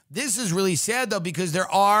 This is really sad though because this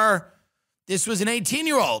was an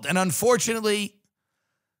 18-year-old and unfortunately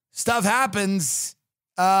stuff happens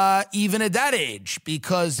even at that age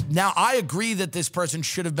because now I agree that this person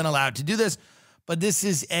should have been allowed to do this, but this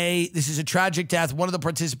is a tragic death. One of the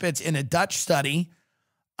participants in a Dutch study,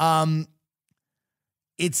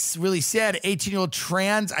 it's really sad. 18-year-old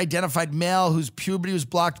trans-identified male whose puberty was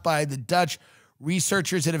blocked by the Dutch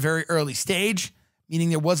researchers at a very early stage, meaning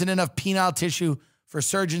there wasn't enough penile tissue for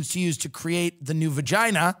surgeons to use to create the new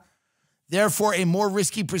vagina. Therefore, a more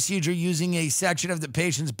risky procedure using a section of the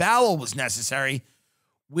patient's bowel was necessary,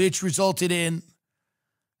 which resulted in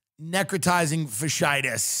necrotizing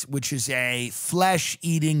fasciitis, which is a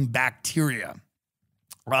flesh-eating bacteria.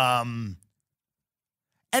 And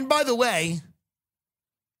by the way,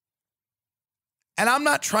 and I'm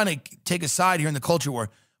not trying to take a side here in the culture war,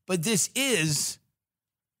 but this is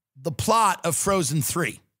the plot of Frozen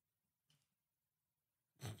 3.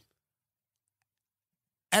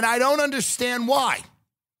 And I don't understand why.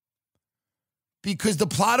 Because the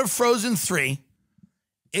plot of Frozen 3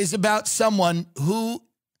 is about someone who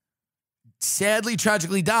sadly,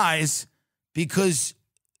 tragically dies because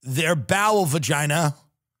their bowel vagina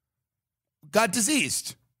got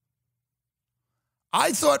diseased.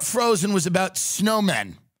 I thought Frozen was about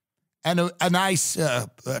snowmen and a nice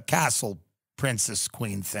castle princess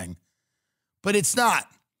queen thing. But it's not.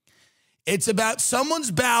 It's about someone's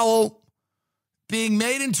bowel being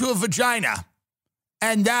made into a vagina,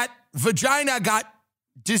 and that vagina got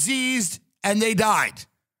diseased and they died.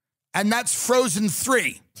 And that's Frozen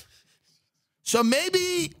 3. So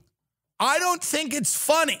maybe I don't think it's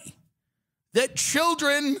funny that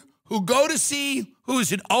children who go to see,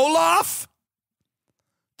 who's it, Olaf,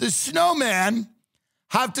 the snowman,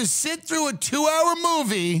 have to sit through a 2-hour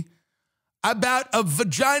movie about a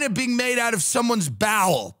vagina being made out of someone's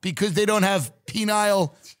bowel because they don't have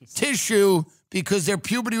penile tissue because their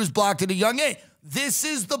puberty was blocked at a young age. This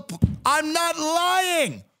is I'm not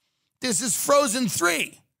lying. This is Frozen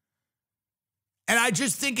 3. And I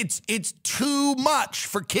just think it's too much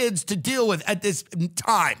for kids to deal with at this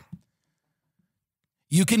time.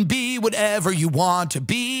 You can be whatever you want to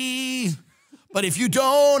be, but if you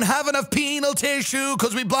don't have enough penile tissue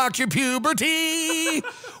because we blocked your puberty,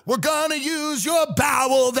 we're gonna use your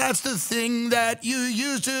bowel. That's the thing that you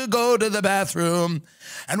use to go to the bathroom.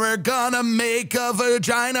 And we're gonna make a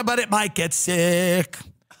vagina, but it might get sick.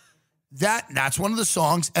 That's one of the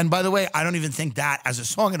songs. And by the way, I don't even think that as a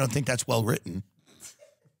song, I don't think that's well written.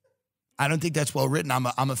 I don't think that's well written. I'm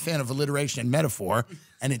a fan of alliteration and metaphor,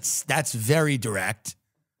 and that's very direct.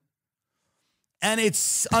 And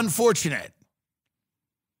it's unfortunate.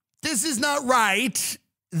 This is not right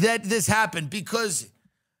that this happened because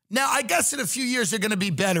now I guess in a few years they're going to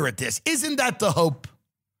be better at this. Isn't that the hope?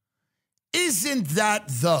 Isn't that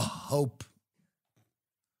the hope?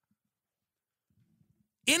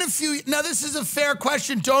 Now this is a fair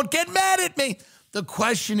question. Don't get mad at me. The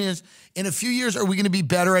question is, in a few years, are we going to be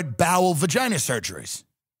better at bowel vagina surgeries?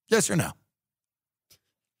 Yes or no?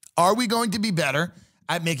 Are we going to be better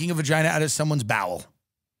at making a vagina out of someone's bowel?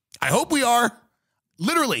 I hope we are.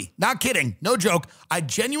 Literally, not kidding, no joke. I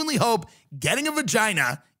genuinely hope getting a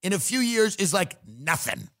vagina in a few years is like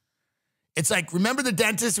nothing. It's like, remember the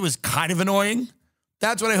dentist? It was kind of annoying.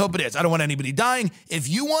 That's what I hope it is. I don't want anybody dying. If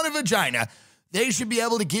you want a vagina, they should be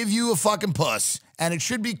able to give you a fucking puss, and it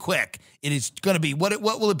should be quick. It is going to be, what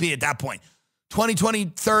will it be at that point? 2020,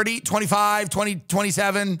 30, 25,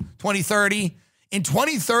 2027, 2030. In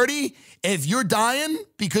 2030, if you're dying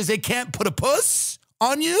because they can't put a puss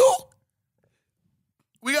on you,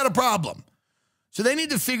 we got a problem. So they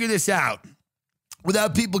need to figure this out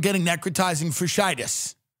without people getting necrotizing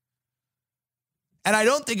fasciitis. And I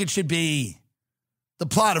don't think it should be the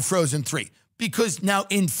plot of Frozen 3. Because now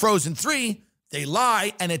in Frozen 3, they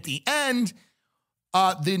lie, and at the end,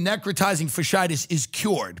 the necrotizing fasciitis is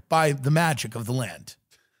cured by the magic of the land,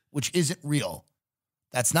 which isn't real.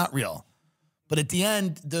 That's not real. But at the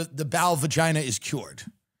end, the bowel vagina is cured,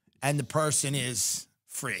 and the person is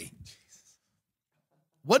free.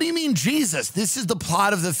 What do you mean, Jesus? This is the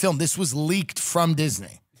plot of the film. This was leaked from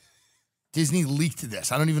Disney. Disney leaked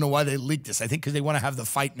this. I don't even know why they leaked this. I think because they want to have the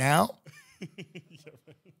fight now.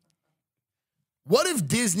 What if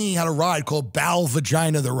Disney had a ride called Bowel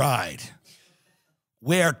Vagina the Ride,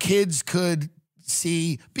 where kids could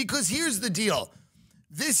see? Because here's the deal.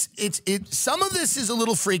 Some of this is a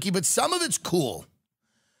little freaky, but some of it's cool.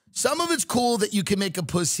 Some of it's cool that you can make a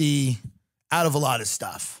pussy out of a lot of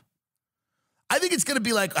stuff. I think it's going to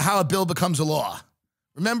be like how a bill becomes a law.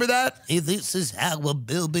 Remember that? Hey, this is how a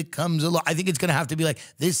bill becomes a law. I think it's going to have to be like,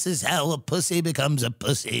 this is how a pussy becomes a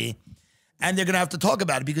pussy. And they're going to have to talk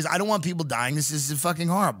about it because I don't want people dying. This is fucking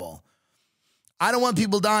horrible. I don't want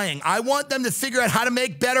people dying. I want them to figure out how to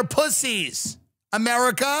make better pussies.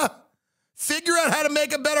 America, figure out how to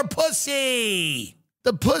make a better pussy.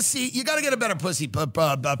 The pussy, you got to get a better pussy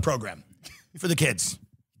program for the kids.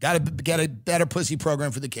 Got to get a better pussy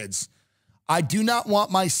program for the kids. I do not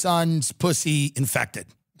want my son's pussy infected.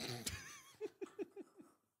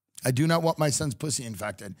 I do not want my son's pussy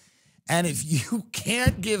infected. And if you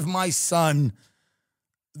can't give my son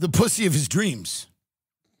the pussy of his dreams,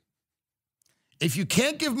 if you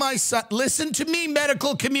can't give my son, listen to me,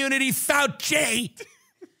 medical community, Fauci.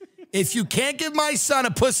 If you can't give my son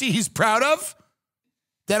a pussy he's proud of,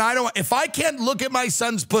 then I don't, if I can't look at my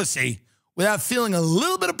son's pussy without feeling a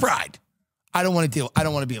little bit of pride, I don't want to deal. I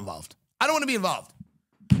don't want to be involved. I don't want to be involved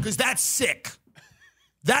because that's sick.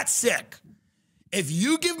 That's sick. If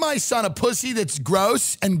you give my son a pussy that's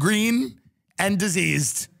gross and green and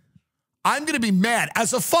diseased, I'm going to be mad.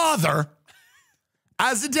 As a father,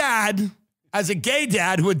 as a dad, as a gay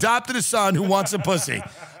dad who adopted a son who wants a pussy,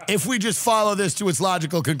 if we just follow this to its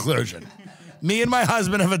logical conclusion. Me and my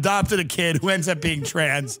husband have adopted a kid who ends up being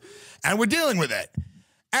trans, and we're dealing with it.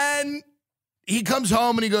 And he comes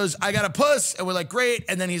home and he goes, I got a puss. And we're like, great.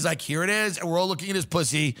 And then he's like, here it is. And we're all looking at his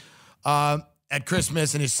pussy at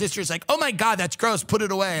Christmas. And his sister's like, oh my God, that's gross. Put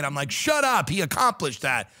it away. And I'm like, shut up. He accomplished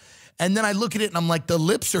that. And then I look at it and I'm like, the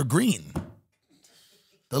lips are green.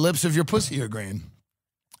 The lips of your pussy are green.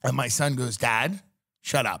 And my son goes, Dad,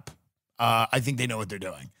 shut up. I think they know what they're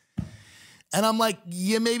doing. And I'm like,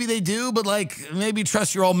 yeah, maybe they do, but like, maybe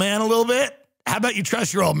trust your old man a little bit. How about you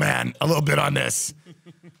trust your old man a little bit on this?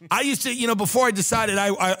 I used to, before I decided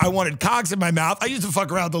I wanted cocks in my mouth, I used to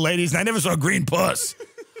fuck around with the ladies, and I never saw a green puss.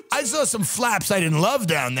 I saw some flaps I didn't love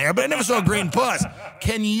down there, but I never saw a green puss.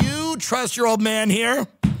 Can you trust your old man here?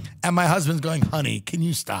 And my husband's going, honey, can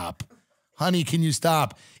you stop? Honey, can you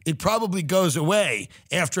stop? It probably goes away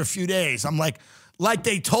after a few days. I'm like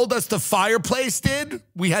they told us the fireplace did.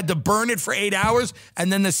 We had to burn it for 8 hours,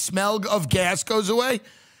 and then the smell of gas goes away.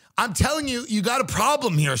 I'm telling you, you got a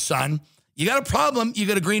problem here, son. You got a problem. You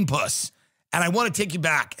got a green puss. And I want to take you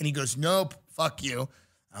back. And he goes, nope, fuck you.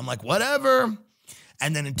 I'm like, whatever.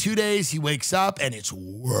 And then in 2 days, he wakes up and it's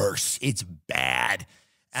worse. It's bad.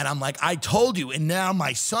 And I'm like, I told you. And now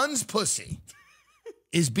my son's pussy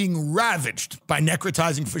is being ravaged by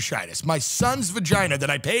necrotizing fasciitis. My son's vagina that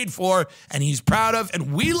I paid for and he's proud of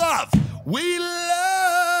and we love. We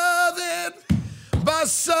love it. My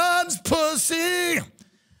son's pussy.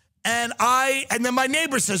 And then my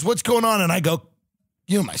neighbor says, what's going on? And I go,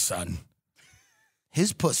 my son,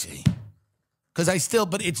 his pussy.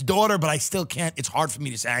 But it's daughter, but I still can't, it's hard for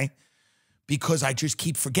me to say because I just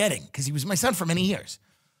keep forgetting because he was my son for many years.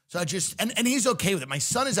 So I just, and he's okay with it. My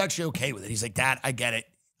son is actually okay with it. He's like, Dad, I get it.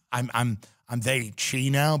 I'm very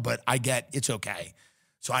chitty now, but I get, it's okay.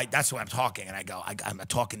 So that's why I'm talking. And I go, I'm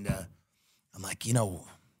talking to, I'm like,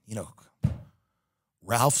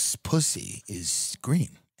 Ralph's pussy is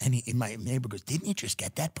green. And my neighbor goes, didn't you just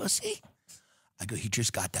get that pussy? I go, he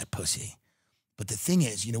just got that pussy. But the thing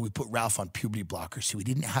is, we put Ralph on puberty blockers, so he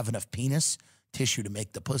didn't have enough penis tissue to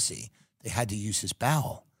make the pussy. They had to use his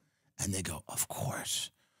bowel. And they go, of course.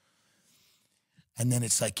 And then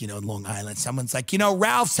it's like, in Long Island, someone's like,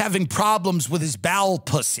 Ralph's having problems with his bowel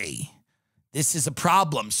pussy. This is a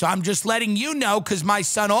problem. So I'm just letting you know because my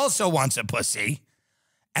son also wants a pussy.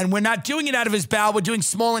 And we're not doing it out of his bowel. We're doing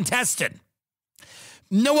small intestine.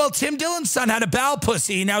 No, well, Tim Dillon's son had a bowel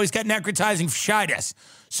pussy. And now he's got necrotizing fasciitis.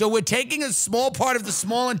 So we're taking a small part of the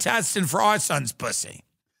small intestine for our son's pussy.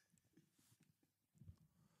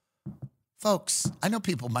 Folks, I know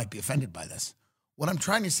people might be offended by this. What I'm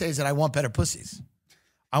trying to say is that I want better pussies.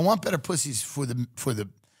 I want better pussies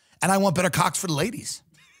and I want better cocks for the ladies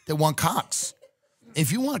that want cocks.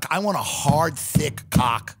 I want a hard, thick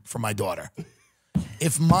cock for my daughter.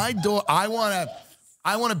 If my daughter, I want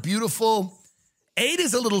a beautiful, 8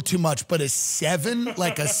 is a little too much, but a 7,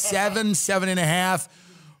 like a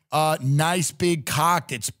 7.5, nice big cock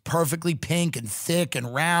that's perfectly pink and thick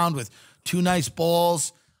and round with 2 nice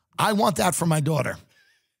balls. I want that for my daughter.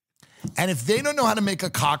 And if they don't know how to make a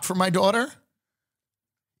cock for my daughter,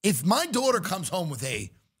 if my daughter comes home with a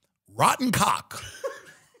rotten cock,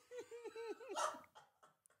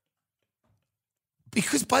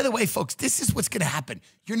 because by the way, folks, this is what's going to happen.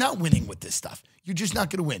 You're not winning with this stuff. You're just not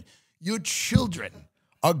going to win. Your children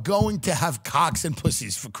are going to have cocks and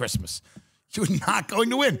pussies for Christmas. You're not going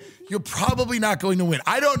to win. You're probably not going to win.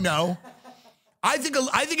 I don't know. I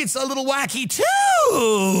think it's a little wacky too.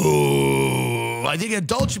 I think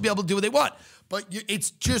adults should be able to do what they want. But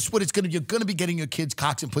it's just what it's going to be. You're going to be getting your kids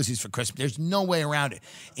cocks and pussies for Christmas. There's no way around it.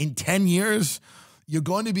 In 10 years, you're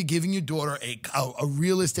going to be giving your daughter a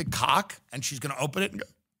realistic cock, and she's going to open it and go,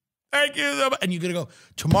 thank you. And you're going to go,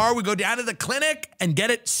 tomorrow we go down to the clinic and get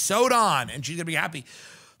it sewed on. And she's going to be happy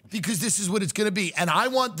because this is what it's going to be. And I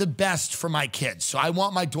want the best for my kids. So I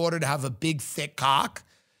want my daughter to have a big, thick cock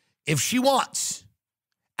if she wants.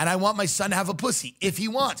 And I want my son to have a pussy if he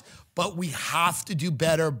wants. But we have to do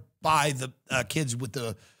better by the kids with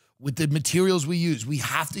the materials we use. We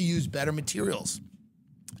have to use better materials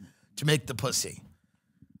to make the pussy.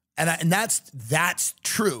 And that's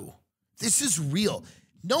true. This is real.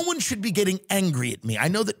 No one should be getting angry at me. I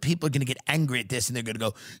know that people are going to get angry at this and they're going to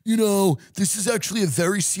go, you know, this is actually a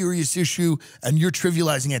very serious issue and you're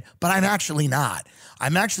trivializing it, but I'm actually not.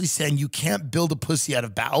 I'm actually saying you can't build a pussy out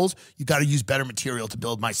of bowels. You got to use better material to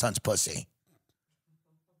build my son's pussy.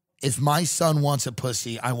 If my son wants a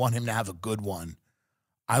pussy, I want him to have a good one.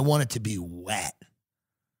 I want it to be wet.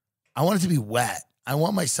 I want it to be wet. I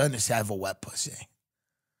want my son to have a wet pussy.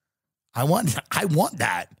 I want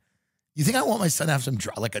that. You think I want my son to have some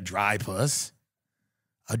like a dry puss?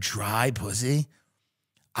 A dry pussy?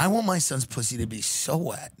 I want my son's pussy to be so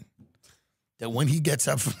wet that when he gets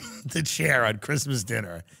up from the chair on Christmas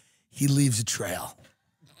dinner, he leaves a trail.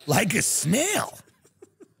 Like a snail.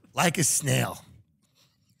 Like a snail.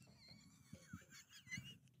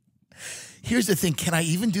 Here's the thing. Can I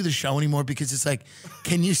even do the show anymore? Because it's like,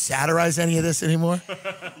 can you satirize any of this anymore?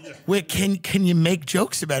 Yeah. Wait, can you make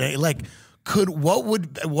jokes about it? Like,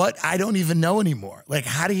 what I don't even know anymore. Like,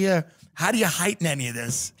 how do you heighten any of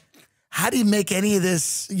this? How do you make any of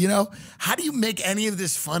this, you know? How do you make any of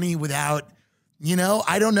this funny without, you know?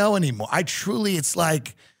 I don't know anymore. It's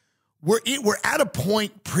like, we're at a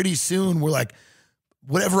point pretty soon where like,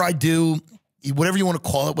 whatever I do, whatever you want to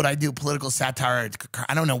call it, what I do, political satire,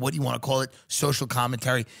 I don't know what you want to call it, social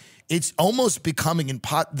commentary, it's almost becoming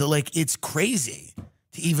it's crazy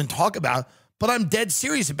to even talk about, but I'm dead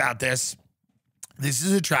serious about this. This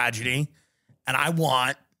is a tragedy, and I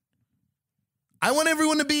want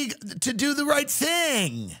everyone to do the right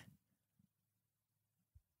thing.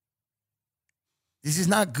 This is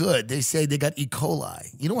not good. They say they got E.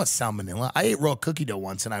 coli. You know what, salmonella? I ate raw cookie dough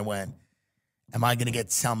once, and I went, am I going to get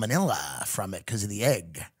salmonella from it because of the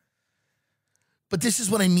egg? But this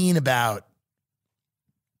is what I mean about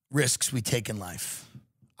risks we take in life.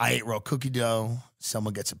 I ate raw cookie dough.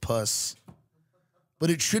 Someone gets a puss. But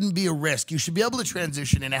it shouldn't be a risk. You should be able to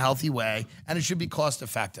transition in a healthy way, and it should be cost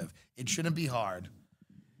effective. It shouldn't be hard.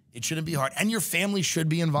 It shouldn't be hard. And your family should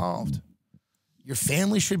be involved. Your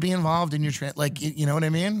family should be involved in your, you know what I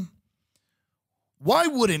mean? Why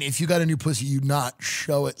wouldn't, if you got a new pussy, you not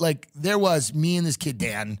show it? Like, there was me and this kid,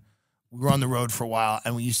 Dan, we were on the road for a while,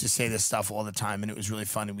 and we used to say this stuff all the time, and it was really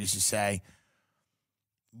funny. We used to say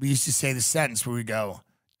the sentence where we go,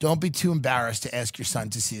 don't be too embarrassed to ask your son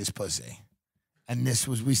to see his pussy. And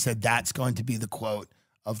we said that's going to be the quote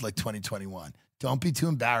of like 2021. Don't be too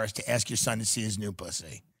embarrassed to ask your son to see his new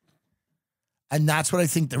pussy. And that's what I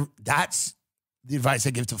think, that's the advice I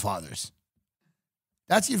give to fathers.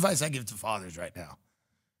 That's the advice I give to fathers right now.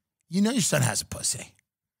 You know your son has a pussy,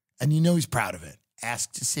 and you know he's proud of it.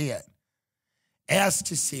 Ask to see it. Ask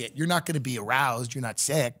to see it. You're not going to be aroused. You're not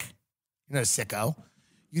sick. You're not a sicko.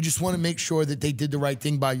 You just want to make sure that they did the right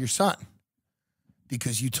thing by your son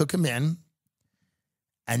because you took him in,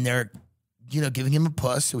 and they're, you know, giving him a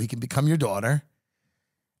puss so he can become your daughter.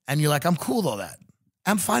 And you're like, I'm cool with all that.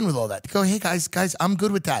 I'm fine with all that. Go, hey, guys, I'm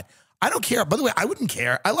good with that. I don't care. By the way, I wouldn't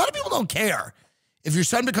care. A lot of people don't care. If your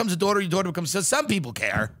son becomes a daughter, your daughter becomes a son, some people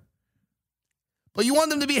care. But you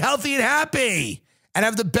want them to be healthy and happy and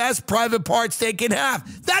have the best private parts they can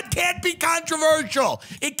have. That can't be controversial.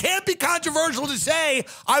 It can't be controversial to say,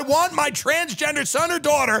 I want my transgender son or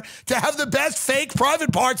daughter to have the best fake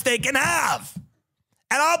private parts they can have.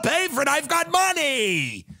 And I'll pay for it. I've got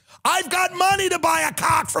money. I've got money to buy a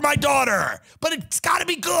cock for my daughter. But it's got to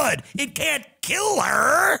be good. It can't kill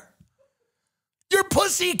her. Your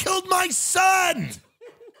pussy killed my son.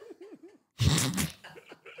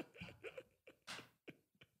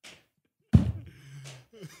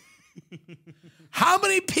 How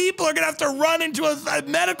many people are going to have to run into a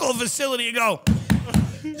medical facility and go,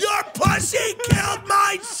 your pussy killed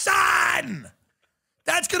my son?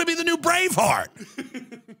 That's going to be the new Braveheart.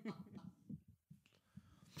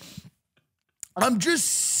 I'm just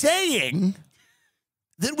saying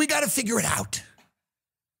that we got to figure it out.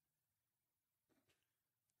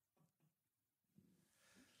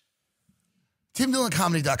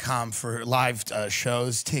 TimDillonComedy.com for live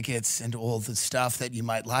shows, tickets, and all the stuff that you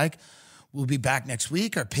might like. We'll be back next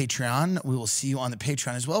week. Our Patreon, we will see you on the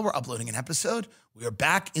Patreon as well. We're uploading an episode. We are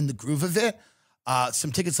back in the groove of it.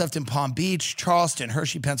 Some tickets left in Palm Beach, Charleston,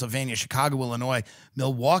 Hershey, Pennsylvania, Chicago, Illinois,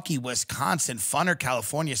 Milwaukee, Wisconsin, Funner,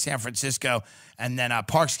 California, San Francisco, and then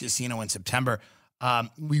Parks Casino in September.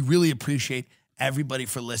 We really appreciate everybody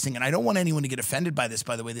for listening, and I don't want anyone to get offended by this.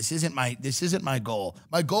 By the way, this isn't my goal.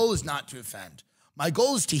 My goal is not to offend. My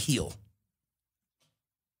goal is to heal.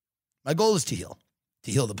 My goal is to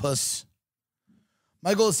heal the puss.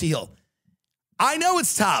 My goal is to heal. I know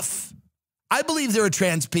it's tough. I believe there are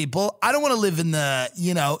trans people. I don't want to live in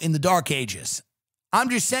the dark ages. I'm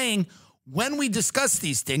just saying when we discuss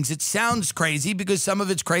these things, it sounds crazy because some of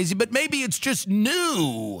it's crazy, but maybe it's just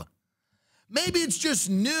new. Maybe it's just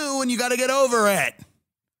new and you got to get over it.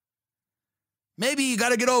 Maybe you got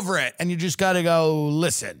to get over it and you just got to go,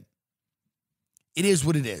 listen, it is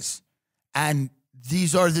what it is. And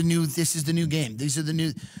this is the new game. These are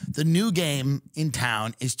the new game in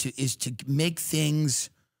town is to make things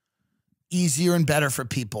easier and better for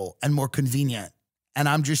people and more convenient. And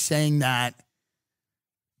I'm just saying that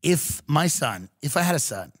if I had a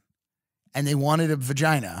son and they wanted a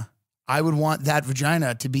vagina, I would want that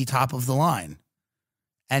vagina to be top of the line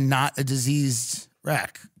and not a diseased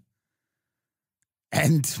wreck.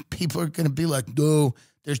 And people are going to be like, no,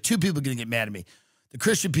 there's two people going to get mad at me. The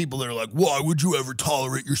Christian people that are like, why would you ever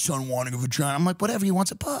tolerate your son wanting a vagina? I'm like, whatever, he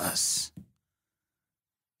wants a puss.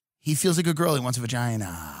 He feels like a girl, he wants a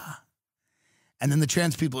vagina. And then the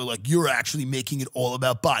trans people are like, you're actually making it all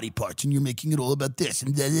about body parts and you're making it all about this.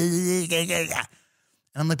 And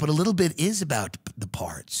I'm like, but a little bit is about the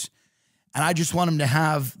parts. And I just want him to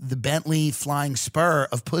have the Bentley flying spur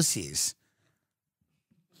of pussies.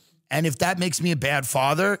 And if that makes me a bad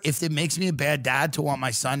father, if it makes me a bad dad to want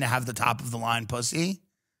my son to have the top of the line pussy,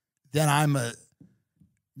 then I'm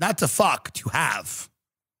not to fuck, to have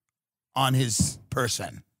on his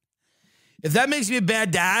person. If that makes me a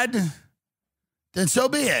bad dad, then so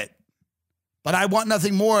be it. But I want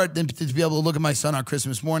nothing more than to be able to look at my son on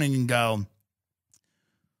Christmas morning and go,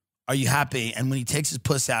 are you happy? And when he takes his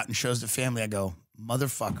puss out and shows the family, I go,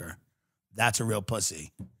 motherfucker, that's a real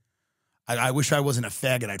pussy. I wish I wasn't a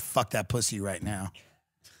faggot. I'd fuck that pussy right now.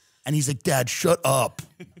 And he's like, Dad, shut up.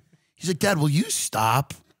 He's like, Dad, will you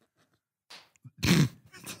stop?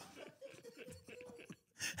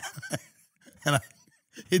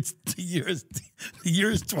 It's the year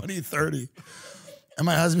is 2030. And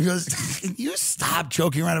my husband goes, can you stop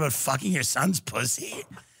joking around about fucking your son's pussy?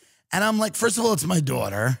 And I'm like, first of all, it's my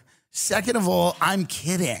daughter. Second of all, I'm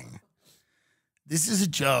kidding. This is a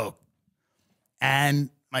joke. And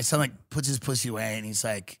my son like puts his pussy away and he's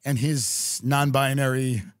like, and his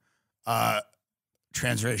non-binary,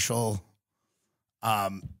 transracial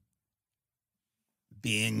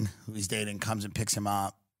being who he's dating comes and picks him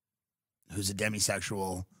up, who's a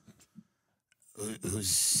demisexual,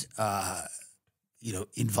 who's,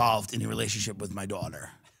 involved in a relationship with my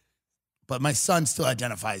daughter. But my son still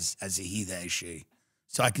identifies as a he, they, she.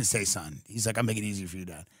 So I can say son. He's like, I'll make it easier for you,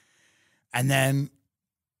 Dad. And then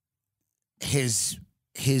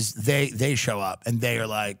they show up and they are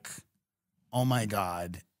like, oh my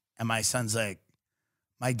God. And my son's like,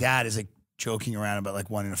 my dad is like joking around about like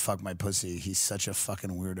wanting to fuck my pussy. He's such a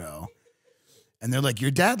fucking weirdo. And they're like,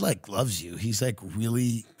 your dad like loves you. He's like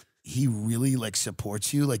he really like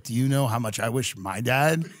supports you. Like, do you know how much I wish my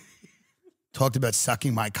dad talked about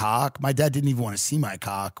sucking my cock? My dad didn't even want to see my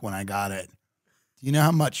cock when I got it. Do you know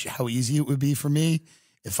how easy it would be for me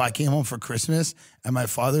if I came home for Christmas and my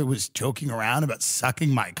father was joking around about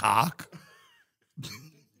sucking my cock?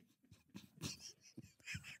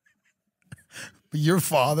 But your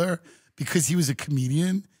father, because he was a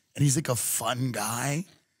comedian and he's like a fun guy,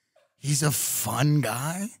 is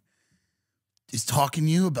talking to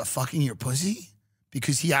you about fucking your pussy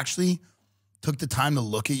because he actually took the time to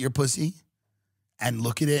look at your pussy and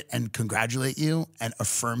look at it and congratulate you and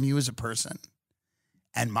affirm you as a person.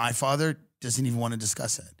 And my father doesn't even want to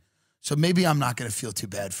discuss it. So maybe I'm not going to feel too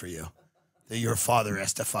bad for you that your father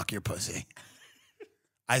has to fuck your pussy.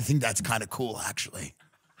 I think that's kind of cool, actually.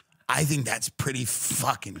 I think that's pretty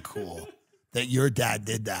fucking cool that your dad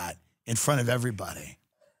did that in front of everybody.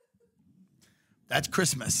 That's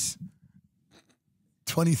Christmas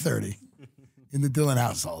 2030 in the Dillon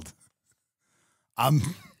household. I'm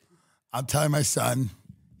telling my son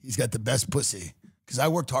he's got the best pussy because I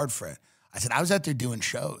worked hard for it. I said, I was out there doing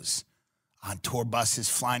shows on tour buses,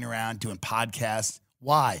 flying around, doing podcasts.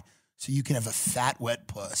 Why? So you can have a fat, wet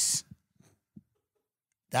puss.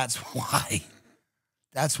 That's why.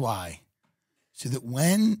 That's why. So that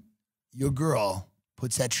when your girl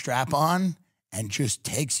puts that strap on and just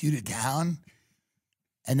takes you to town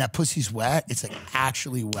and that pussy's wet, it's like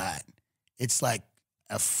actually wet. It's like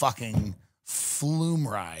a fucking flume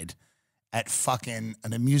ride at fucking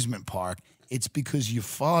an amusement park. It's because your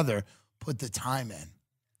father put the time in.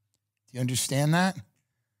 Do you understand that?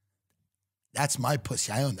 That's my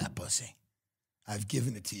pussy. I own that pussy. I've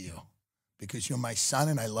given it to you because you're my son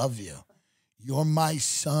and I love you. You're my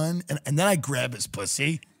son. And then I grab his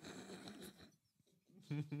pussy.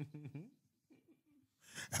 And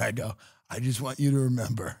I go, I just want you to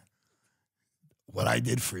remember what I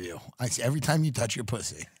did for you. I say, every time you touch your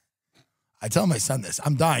pussy, I tell my son this.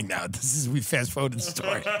 I'm dying now. We fast forwarded the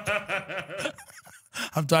story.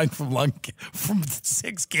 I'm dying from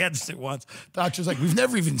 6 cancers at once. Doctor's like, we've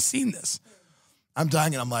never even seen this. I'm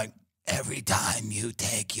dying, and I'm like, every time you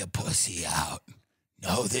take your pussy out,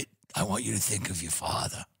 know that I want you to think of your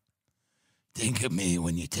father. Think of me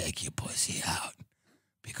when you take your pussy out,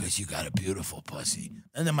 because you got a beautiful pussy.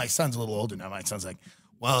 And then my son's a little older now. My son's like,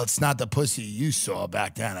 well, it's not the pussy you saw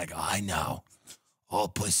back then. I go, I know. All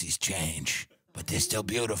pussies change, but they're still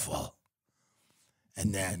beautiful.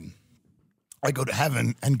 And then I go to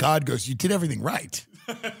heaven, and God goes, you did everything right.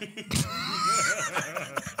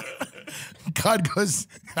 God goes,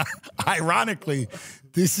 ironically,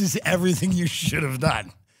 this is everything you should have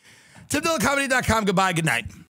done. TimDillonComedy.com. Goodbye. Good night.